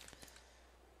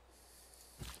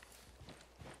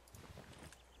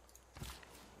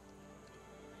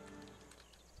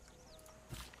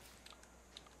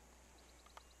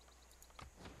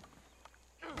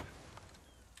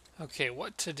 Okay,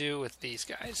 what to do with these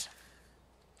guys?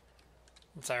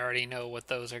 Since I already know what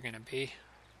those are going to be.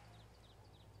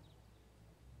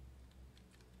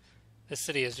 This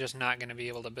city is just not going to be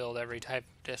able to build every type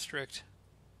of district.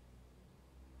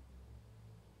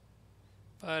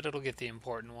 But it'll get the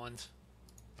important ones.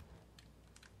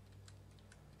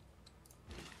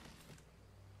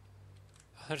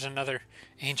 There's another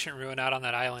ancient ruin out on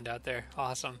that island out there.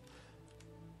 Awesome.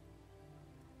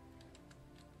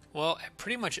 Well,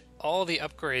 pretty much all the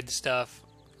upgrade stuff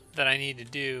that I need to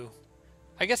do,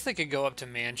 I guess they could go up to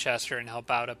Manchester and help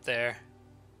out up there.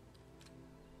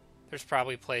 There's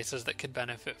probably places that could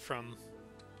benefit from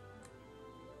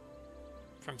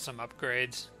some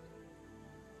upgrades.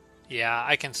 Yeah,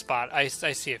 I can spot, I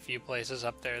see a few places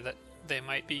up there that they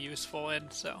might be useful in,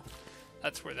 so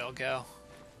that's where they'll go.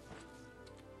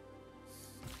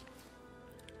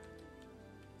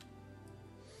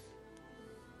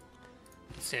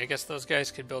 See, I guess those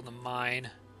guys could build a mine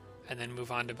and then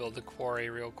move on to build the quarry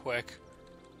real quick.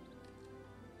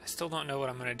 I still don't know what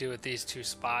I'm going to do with these two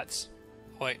spots.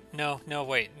 Wait, no,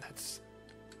 wait.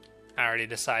 I already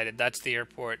decided. That's the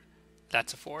airport.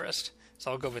 That's a forest.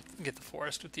 So I'll go get the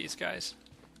forest with these guys.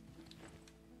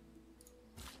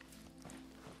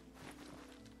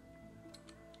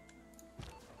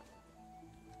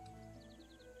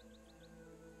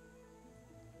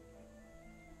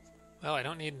 Well, I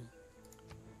don't need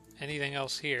anything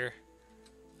else here.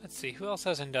 Let's see, who else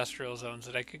has industrial zones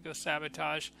that I could go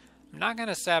sabotage? I'm not going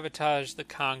to sabotage the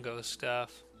Congo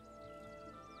stuff.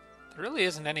 There really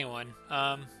isn't anyone.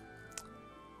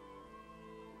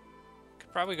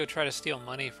 Could probably go try to steal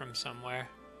money from somewhere.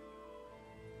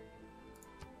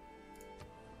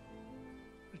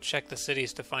 Check the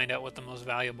cities to find out what the most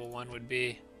valuable one would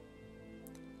be.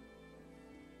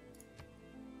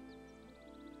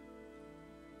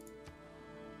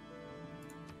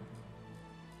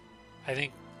 I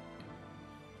think...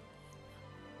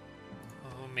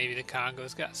 oh, maybe the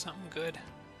Congo's got something good.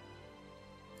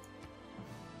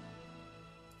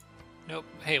 Nope.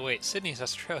 Hey, wait. Sydney's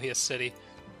Australia's city.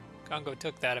 Congo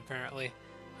took that, apparently.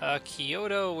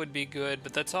 Kyoto would be good,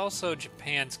 but that's also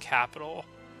Japan's capital.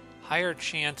 Higher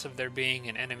chance of there being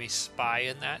an enemy spy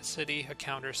in that city, a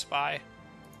counter spy.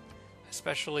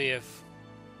 Especially if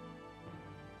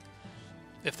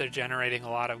they're generating a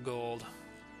lot of gold.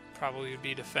 Probably would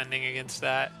be defending against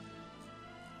that.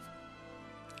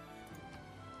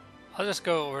 I'll just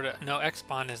go over to... no,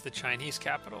 Expan is the Chinese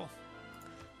capital.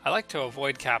 I like to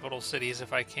avoid capital cities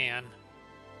if I can.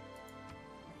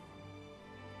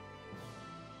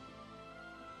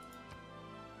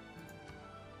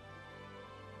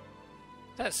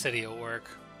 That city will work.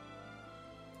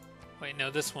 Wait, no,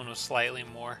 this one was slightly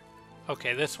more.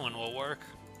 Okay, this one will work.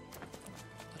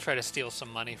 I'll try to steal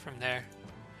some money from there.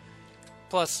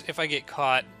 Plus, if I get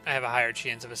caught, I have a higher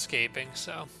chance of escaping,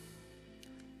 so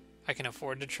I can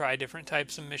afford to try different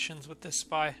types of missions with this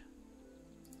spy.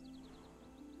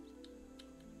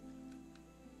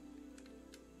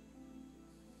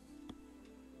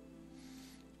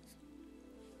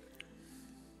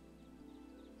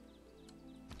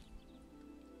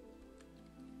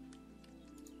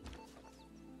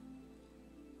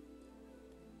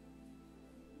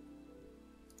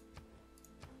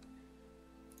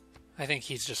 I think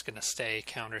he's just going to stay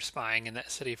counter-spying in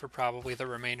that city for probably the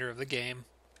remainder of the game.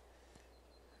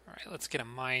 Alright, let's get a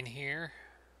mine here.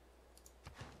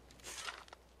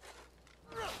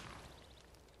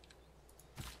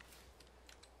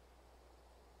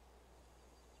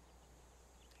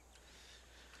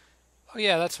 Oh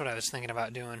yeah, that's what I was thinking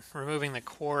about doing. Removing the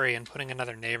quarry and putting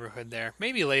another neighborhood there.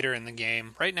 Maybe later in the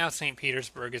game. Right now St.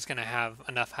 Petersburg is going to have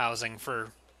enough housing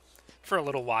for a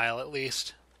little while at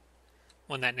least,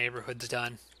 when that neighborhood's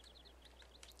done.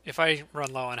 If I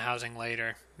run low on housing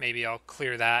later, maybe I'll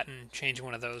clear that and change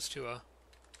one of those to a...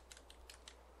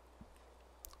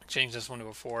 change this one to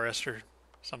a forest or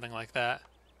something like that.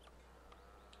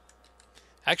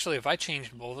 Actually, if I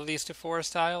changed both of these to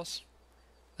forest tiles,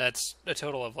 that's a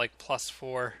total of like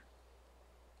 +4.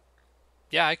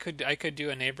 Yeah, I could do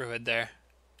a neighborhood there.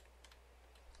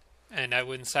 And I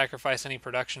wouldn't sacrifice any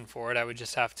production for it. I would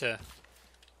just have to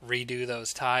redo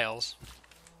those tiles.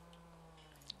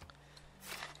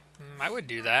 I would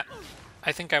do that.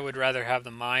 I think I would rather have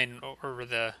the mine over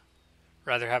the...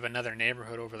 rather have another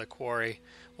neighborhood over the quarry.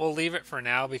 We'll leave it for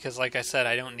now because, like I said,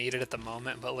 I don't need it at the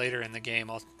moment, but later in the game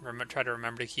I'll try to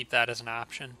remember to keep that as an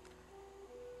option.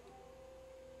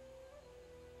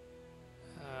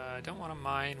 I don't want to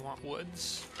mine, want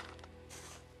woods.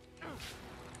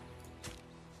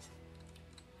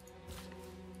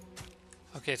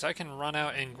 Okay, so I can run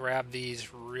out and grab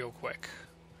these real quick.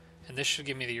 And this should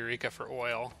give me the eureka for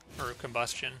oil, or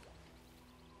combustion.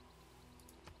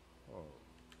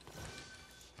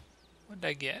 What did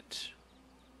I get?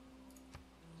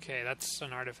 Okay, that's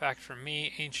an artifact from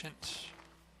me, ancient.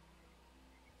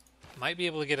 Might be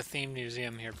able to get a themed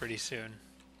museum here pretty soon.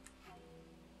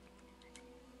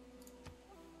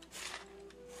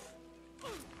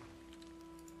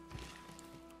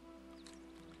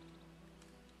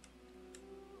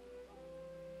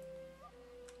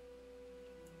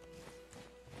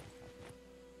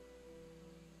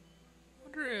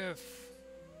 Wonder if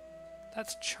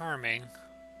that's charming.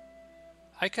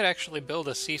 I could actually build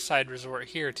a seaside resort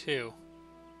here too.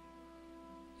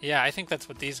 Yeah, I think that's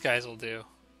what these guys will do.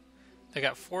 They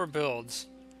got 4 builds.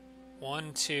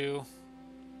 1, 2,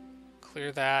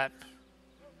 clear that.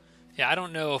 Yeah, I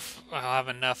don't know if I'll have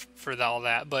enough for all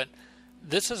that, but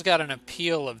this has got an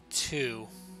appeal of 2.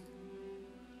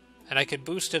 And I could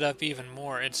boost it up even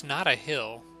more. It's not a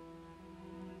hill.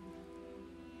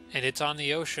 And it's on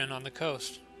the ocean, on the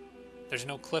coast. There's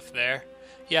no cliff there.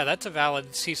 Yeah, that's a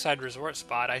valid seaside resort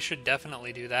spot. I should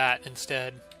definitely do that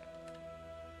instead.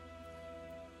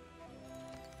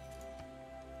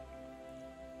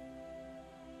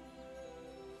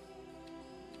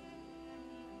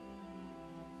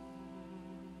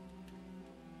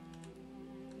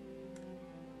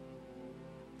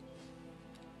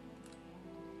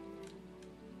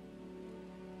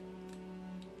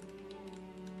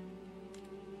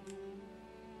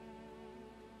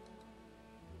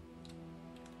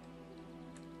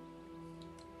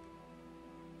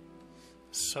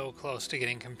 So close to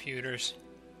getting computers.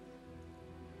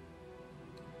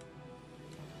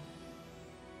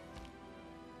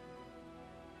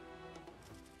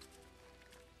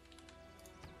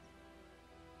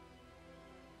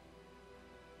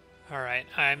 Alright,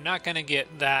 I'm not going to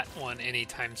get that one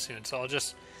anytime soon, so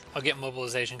I'll get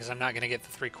mobilization because I'm not going to get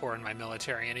the 3 corps in my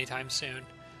military anytime soon.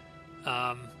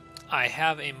 I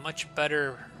have a much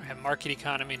better market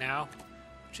economy now,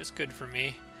 which is good for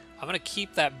me. I'm going to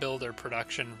keep that builder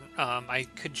production. I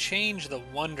could change the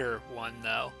wonder one,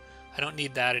 though. I don't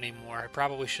need that anymore. I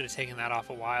probably should have taken that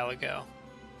off a while ago.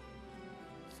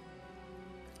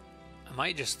 I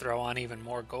might just throw on even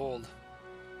more gold.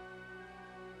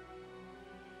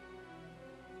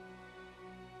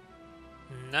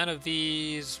 None of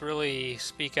these really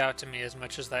speak out to me as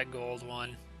much as that gold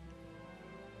one.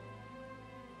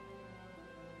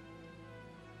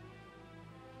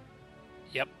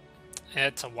 Yep.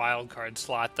 It's a wild card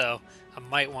slot, though. I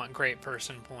might want great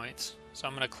person points. So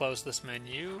I'm going to close this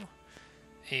menu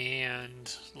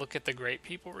and look at the great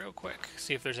people real quick.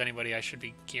 See if there's anybody I should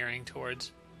be gearing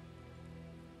towards.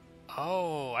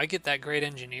 Oh, I get that great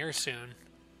engineer soon.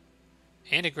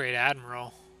 And a great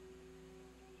admiral.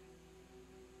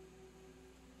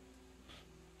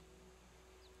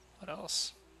 What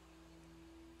else?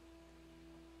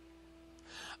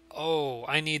 Oh,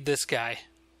 I need this guy.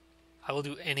 I will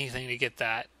do anything to get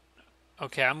that.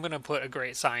 Okay, I'm going to put a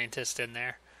great scientist in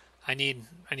there. I need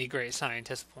great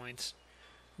scientist points.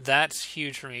 That's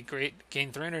huge for me. Great.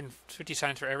 Gain 350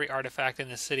 science for every artifact in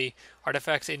the city.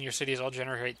 Artifacts in your cities all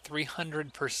generate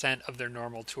 300% of their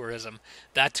normal tourism.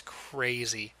 That's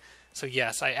crazy. So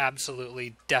yes, I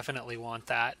absolutely, definitely want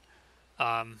that.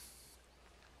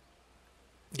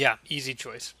 Yeah, easy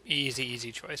choice.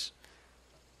 Easy choice.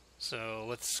 So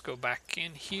let's go back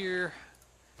in here.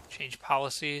 Change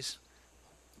policies.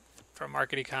 Throw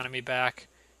market economy back.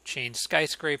 Change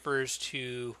skyscrapers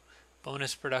to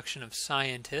bonus production of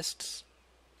scientists.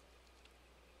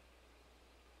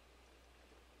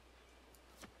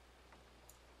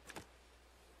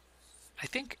 I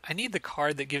think I need the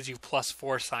card that gives you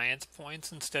 +4 science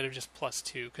points instead of just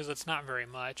 +2, because it's not very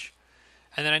much.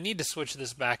 And then I need to switch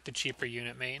this back to cheaper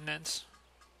unit maintenance.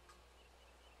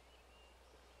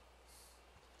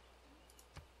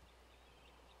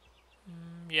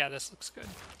 Yeah, this looks good.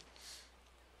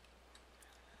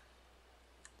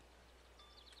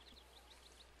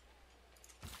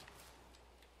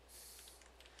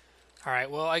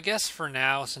 Alright, well, I guess for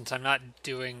now, since I'm not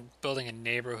building a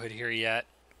neighborhood here yet,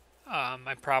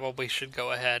 I probably should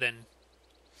go ahead and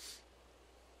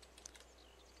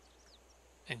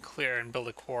clear and build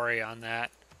a quarry on that.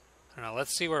 I don't know,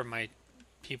 let's see where my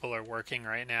people are working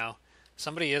right now.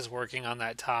 Somebody is working on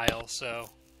that tile, so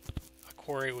a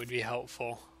quarry would be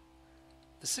helpful.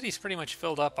 The city's pretty much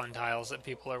filled up on tiles that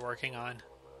people are working on.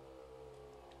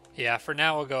 Yeah, for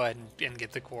now we'll go ahead and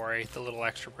get the quarry. The little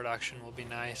extra production will be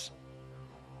nice.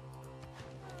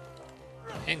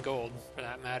 And gold, for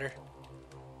that matter.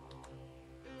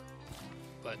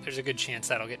 But there's a good chance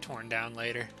that'll get torn down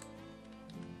later.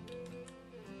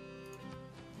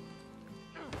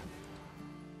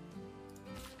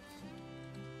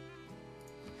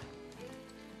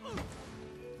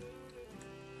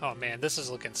 Oh man, this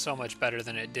is looking so much better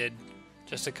than it did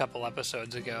just a couple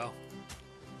episodes ago.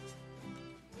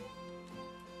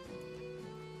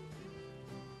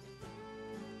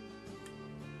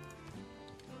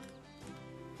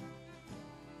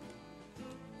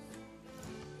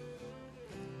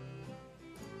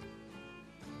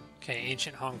 Okay,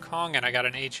 ancient Hong Kong, and I got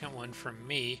an ancient one from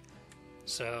me.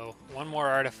 So, one more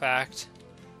artifact,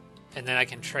 and then I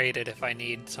can trade it if I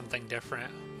need something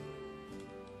different.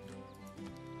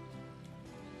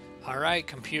 Alright,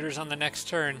 computers on the next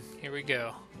turn. Here we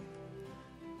go.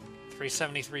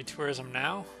 373 tourism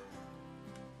now.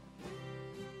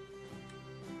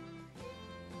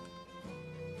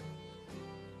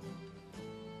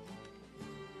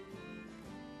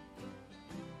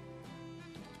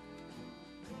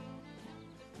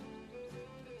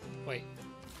 Wait.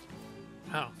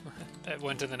 Oh, that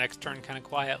went to the next turn kind of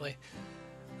quietly.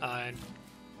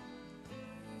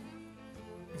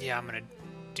 Yeah, I'm gonna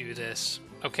do this.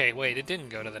 Okay, wait, it didn't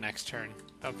go to the next turn.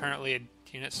 Apparently a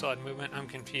unit still had movement. I'm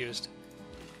confused.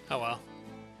 Oh well.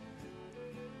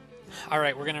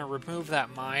 Alright, we're gonna remove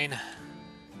that mine.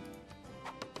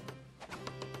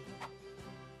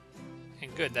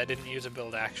 And good, that didn't use a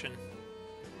build action.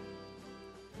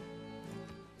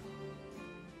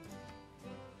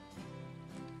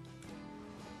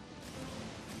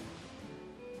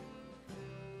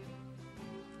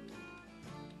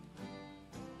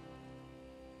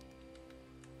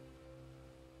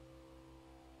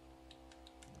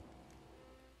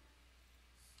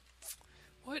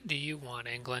 What do you want,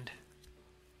 England?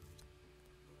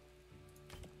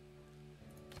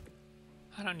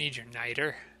 I don't need your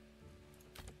niter.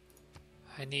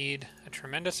 I need a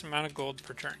tremendous amount of gold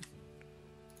per turn.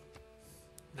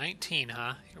 19,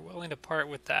 huh? You're willing to part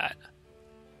with that.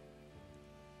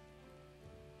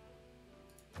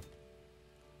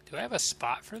 Do I have a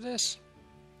spot for this?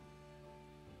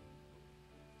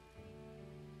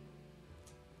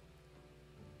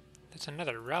 That's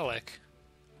another relic.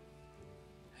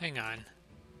 Hang on.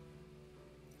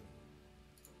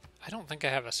 I don't think I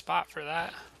have a spot for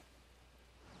that.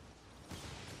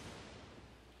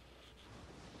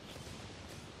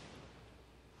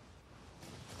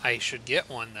 I should get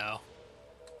one, though.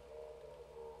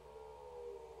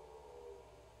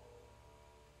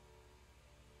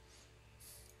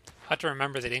 I have to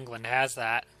remember that England has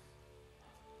that.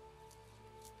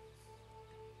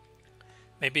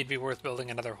 Maybe it'd be worth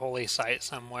building another holy site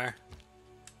somewhere.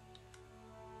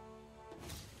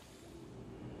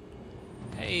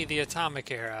 Hey, the atomic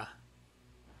era.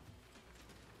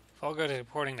 If I'll go to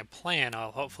according to plan,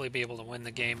 I'll hopefully be able to win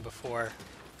the game before...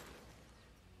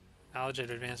 Knowledge of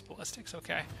advanced ballistics,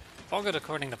 okay. If I'll go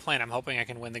according to plan, I'm hoping I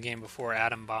can win the game before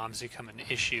atom bombs become an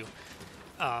issue.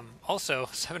 Also,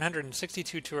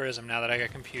 762 tourism now that I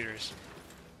got computers.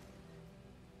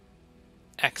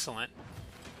 Excellent.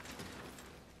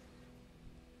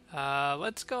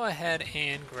 Let's go ahead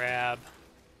and grab...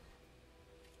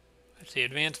 Let's see,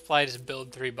 advanced flight is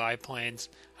build 3 biplanes.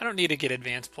 I don't need to get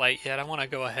advanced flight yet. I want to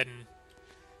go ahead and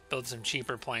build some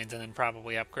cheaper planes and then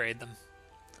probably upgrade them.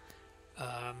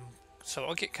 So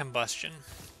I'll get combustion.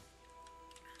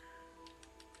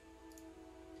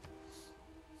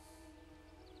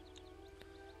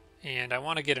 And I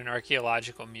want to get an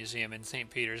archaeological museum in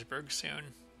St. Petersburg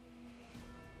soon.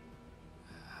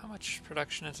 How much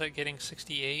production is that getting?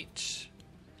 68.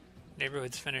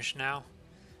 Neighborhood's finished now.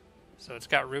 So it's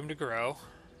got room to grow.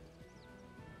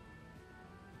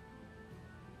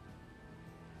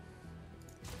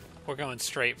 We're going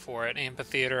straight for it.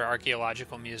 Amphitheater,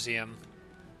 Archaeological Museum.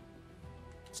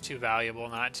 It's too valuable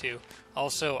not to.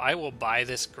 Also, I will buy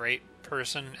this great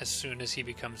person as soon as he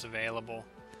becomes available.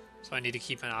 So I need to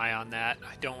keep an eye on that.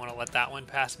 I don't want to let that one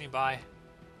pass me by.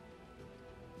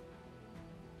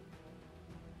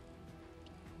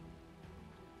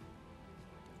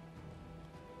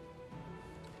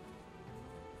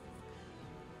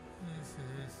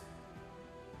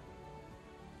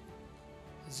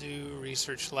 Zoo,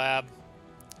 research lab.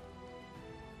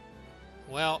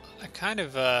 Well, I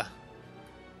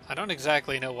don't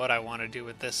exactly know what I want to do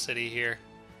with this city here.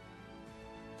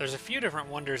 There's a few different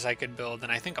wonders I could build,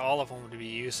 and I think all of them would be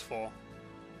useful.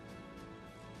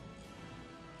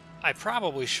 I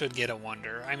probably should get a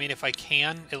wonder. I mean, if I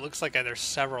can, it looks like there's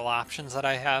several options that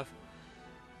I have.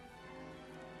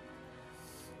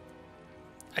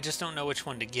 I just don't know which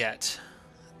one to get.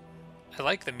 I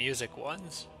like the music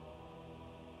ones.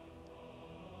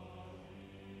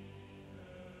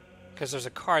 Because there's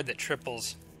a card that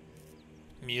triples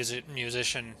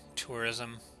musician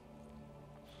tourism.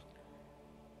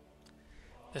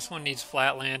 This one needs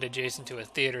flat land adjacent to a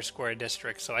theater square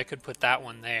district, so I could put that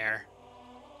one there.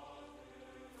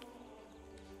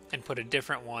 And put a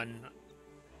different one.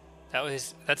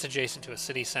 That's adjacent to a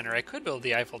city center. I could build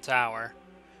the Eiffel Tower.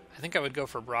 I think I would go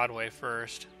for Broadway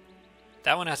first.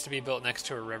 That one has to be built next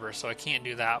to a river, so I can't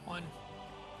do that one.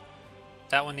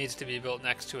 That one needs to be built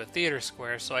next to a theater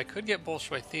square, so I could get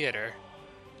Bolshoi Theater.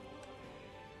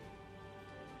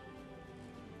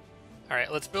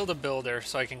 Alright, let's build a builder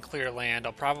so I can clear land.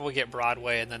 I'll probably get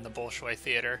Broadway and then the Bolshoi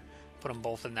Theater. Put them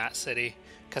both in that city,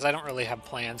 because I don't really have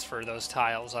plans for those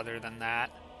tiles other than that.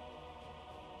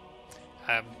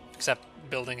 Except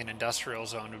building an industrial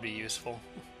zone would be useful.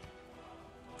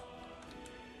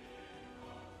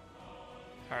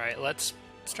 Alright, let's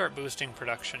start boosting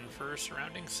production for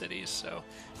surrounding cities, so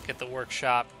get the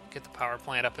workshop, get the power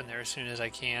plant up in there as soon as I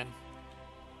can.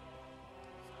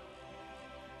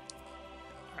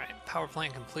 Alright, power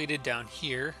plant completed down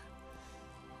here.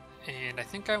 And I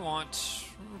think I want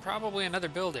probably another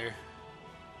builder.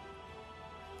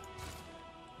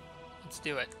 Let's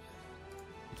do it.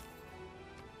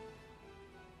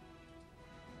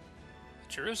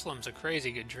 Jerusalem's a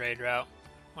crazy good trade route.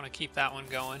 Want to keep that one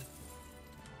going.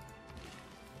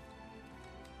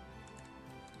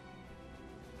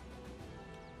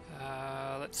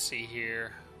 Let's see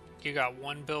here. You got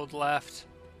one build left.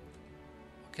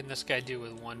 What can this guy do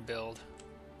with one build?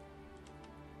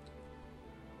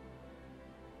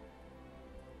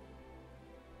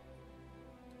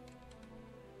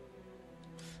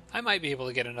 I might be able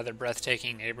to get another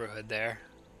breathtaking neighborhood there.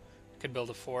 Could build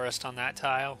a forest on that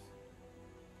tile.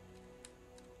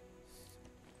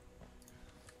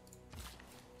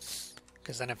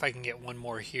 Because then if I can get one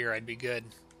more here, I'd be good.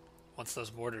 Once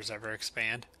those borders ever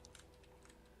expand.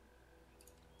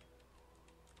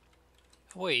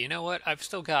 Wait, you know what? I've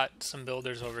still got some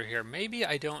builders over here. Maybe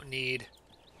I don't need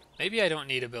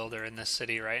a builder in this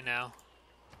city right now.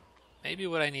 Maybe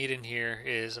what I need in here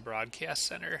is a broadcast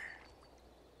center.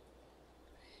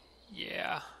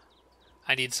 Yeah.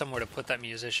 I need somewhere to put that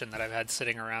musician that I've had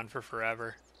sitting around for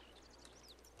forever.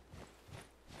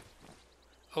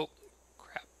 Oh,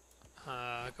 crap.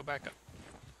 Go back up.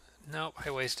 Nope,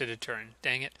 I wasted a turn.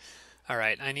 Dang it.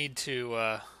 Alright, I need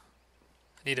to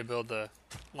build the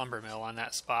lumber mill on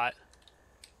that spot.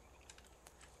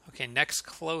 Okay, next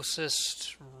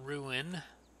closest ruin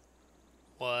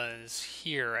was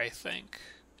here, I think.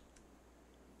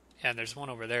 Yeah, there's one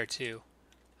over there too.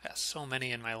 I got so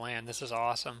many in my land. This is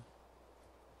awesome.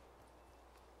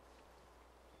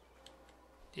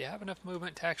 Do you have enough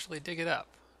movement to actually dig it up?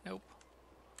 Nope.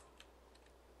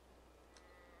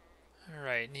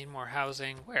 Alright, need more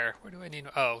housing. Where? Where do I need?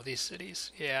 Oh, these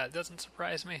cities. Yeah, it doesn't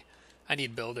surprise me. I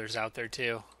need builders out there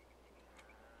too.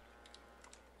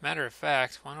 Matter of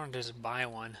fact, why don't I just buy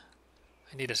one?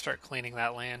 I need to start cleaning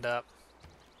that land up.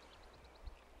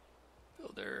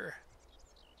 Builder.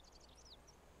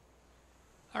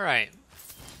 Alright.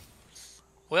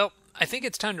 Well, I think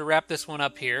it's time to wrap this one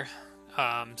up here.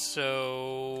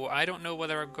 So I don't know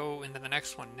whether I'll go into the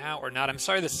next one now or not. I'm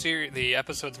sorry the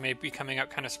episodes may be coming out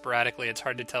kind of sporadically. It's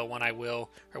hard to tell when I will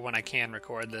or when I can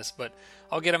record this, but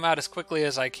I'll get them out as quickly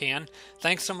as I can.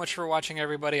 Thanks so much for watching,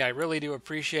 everybody. I really do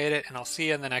appreciate it, and I'll see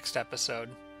you in the next episode.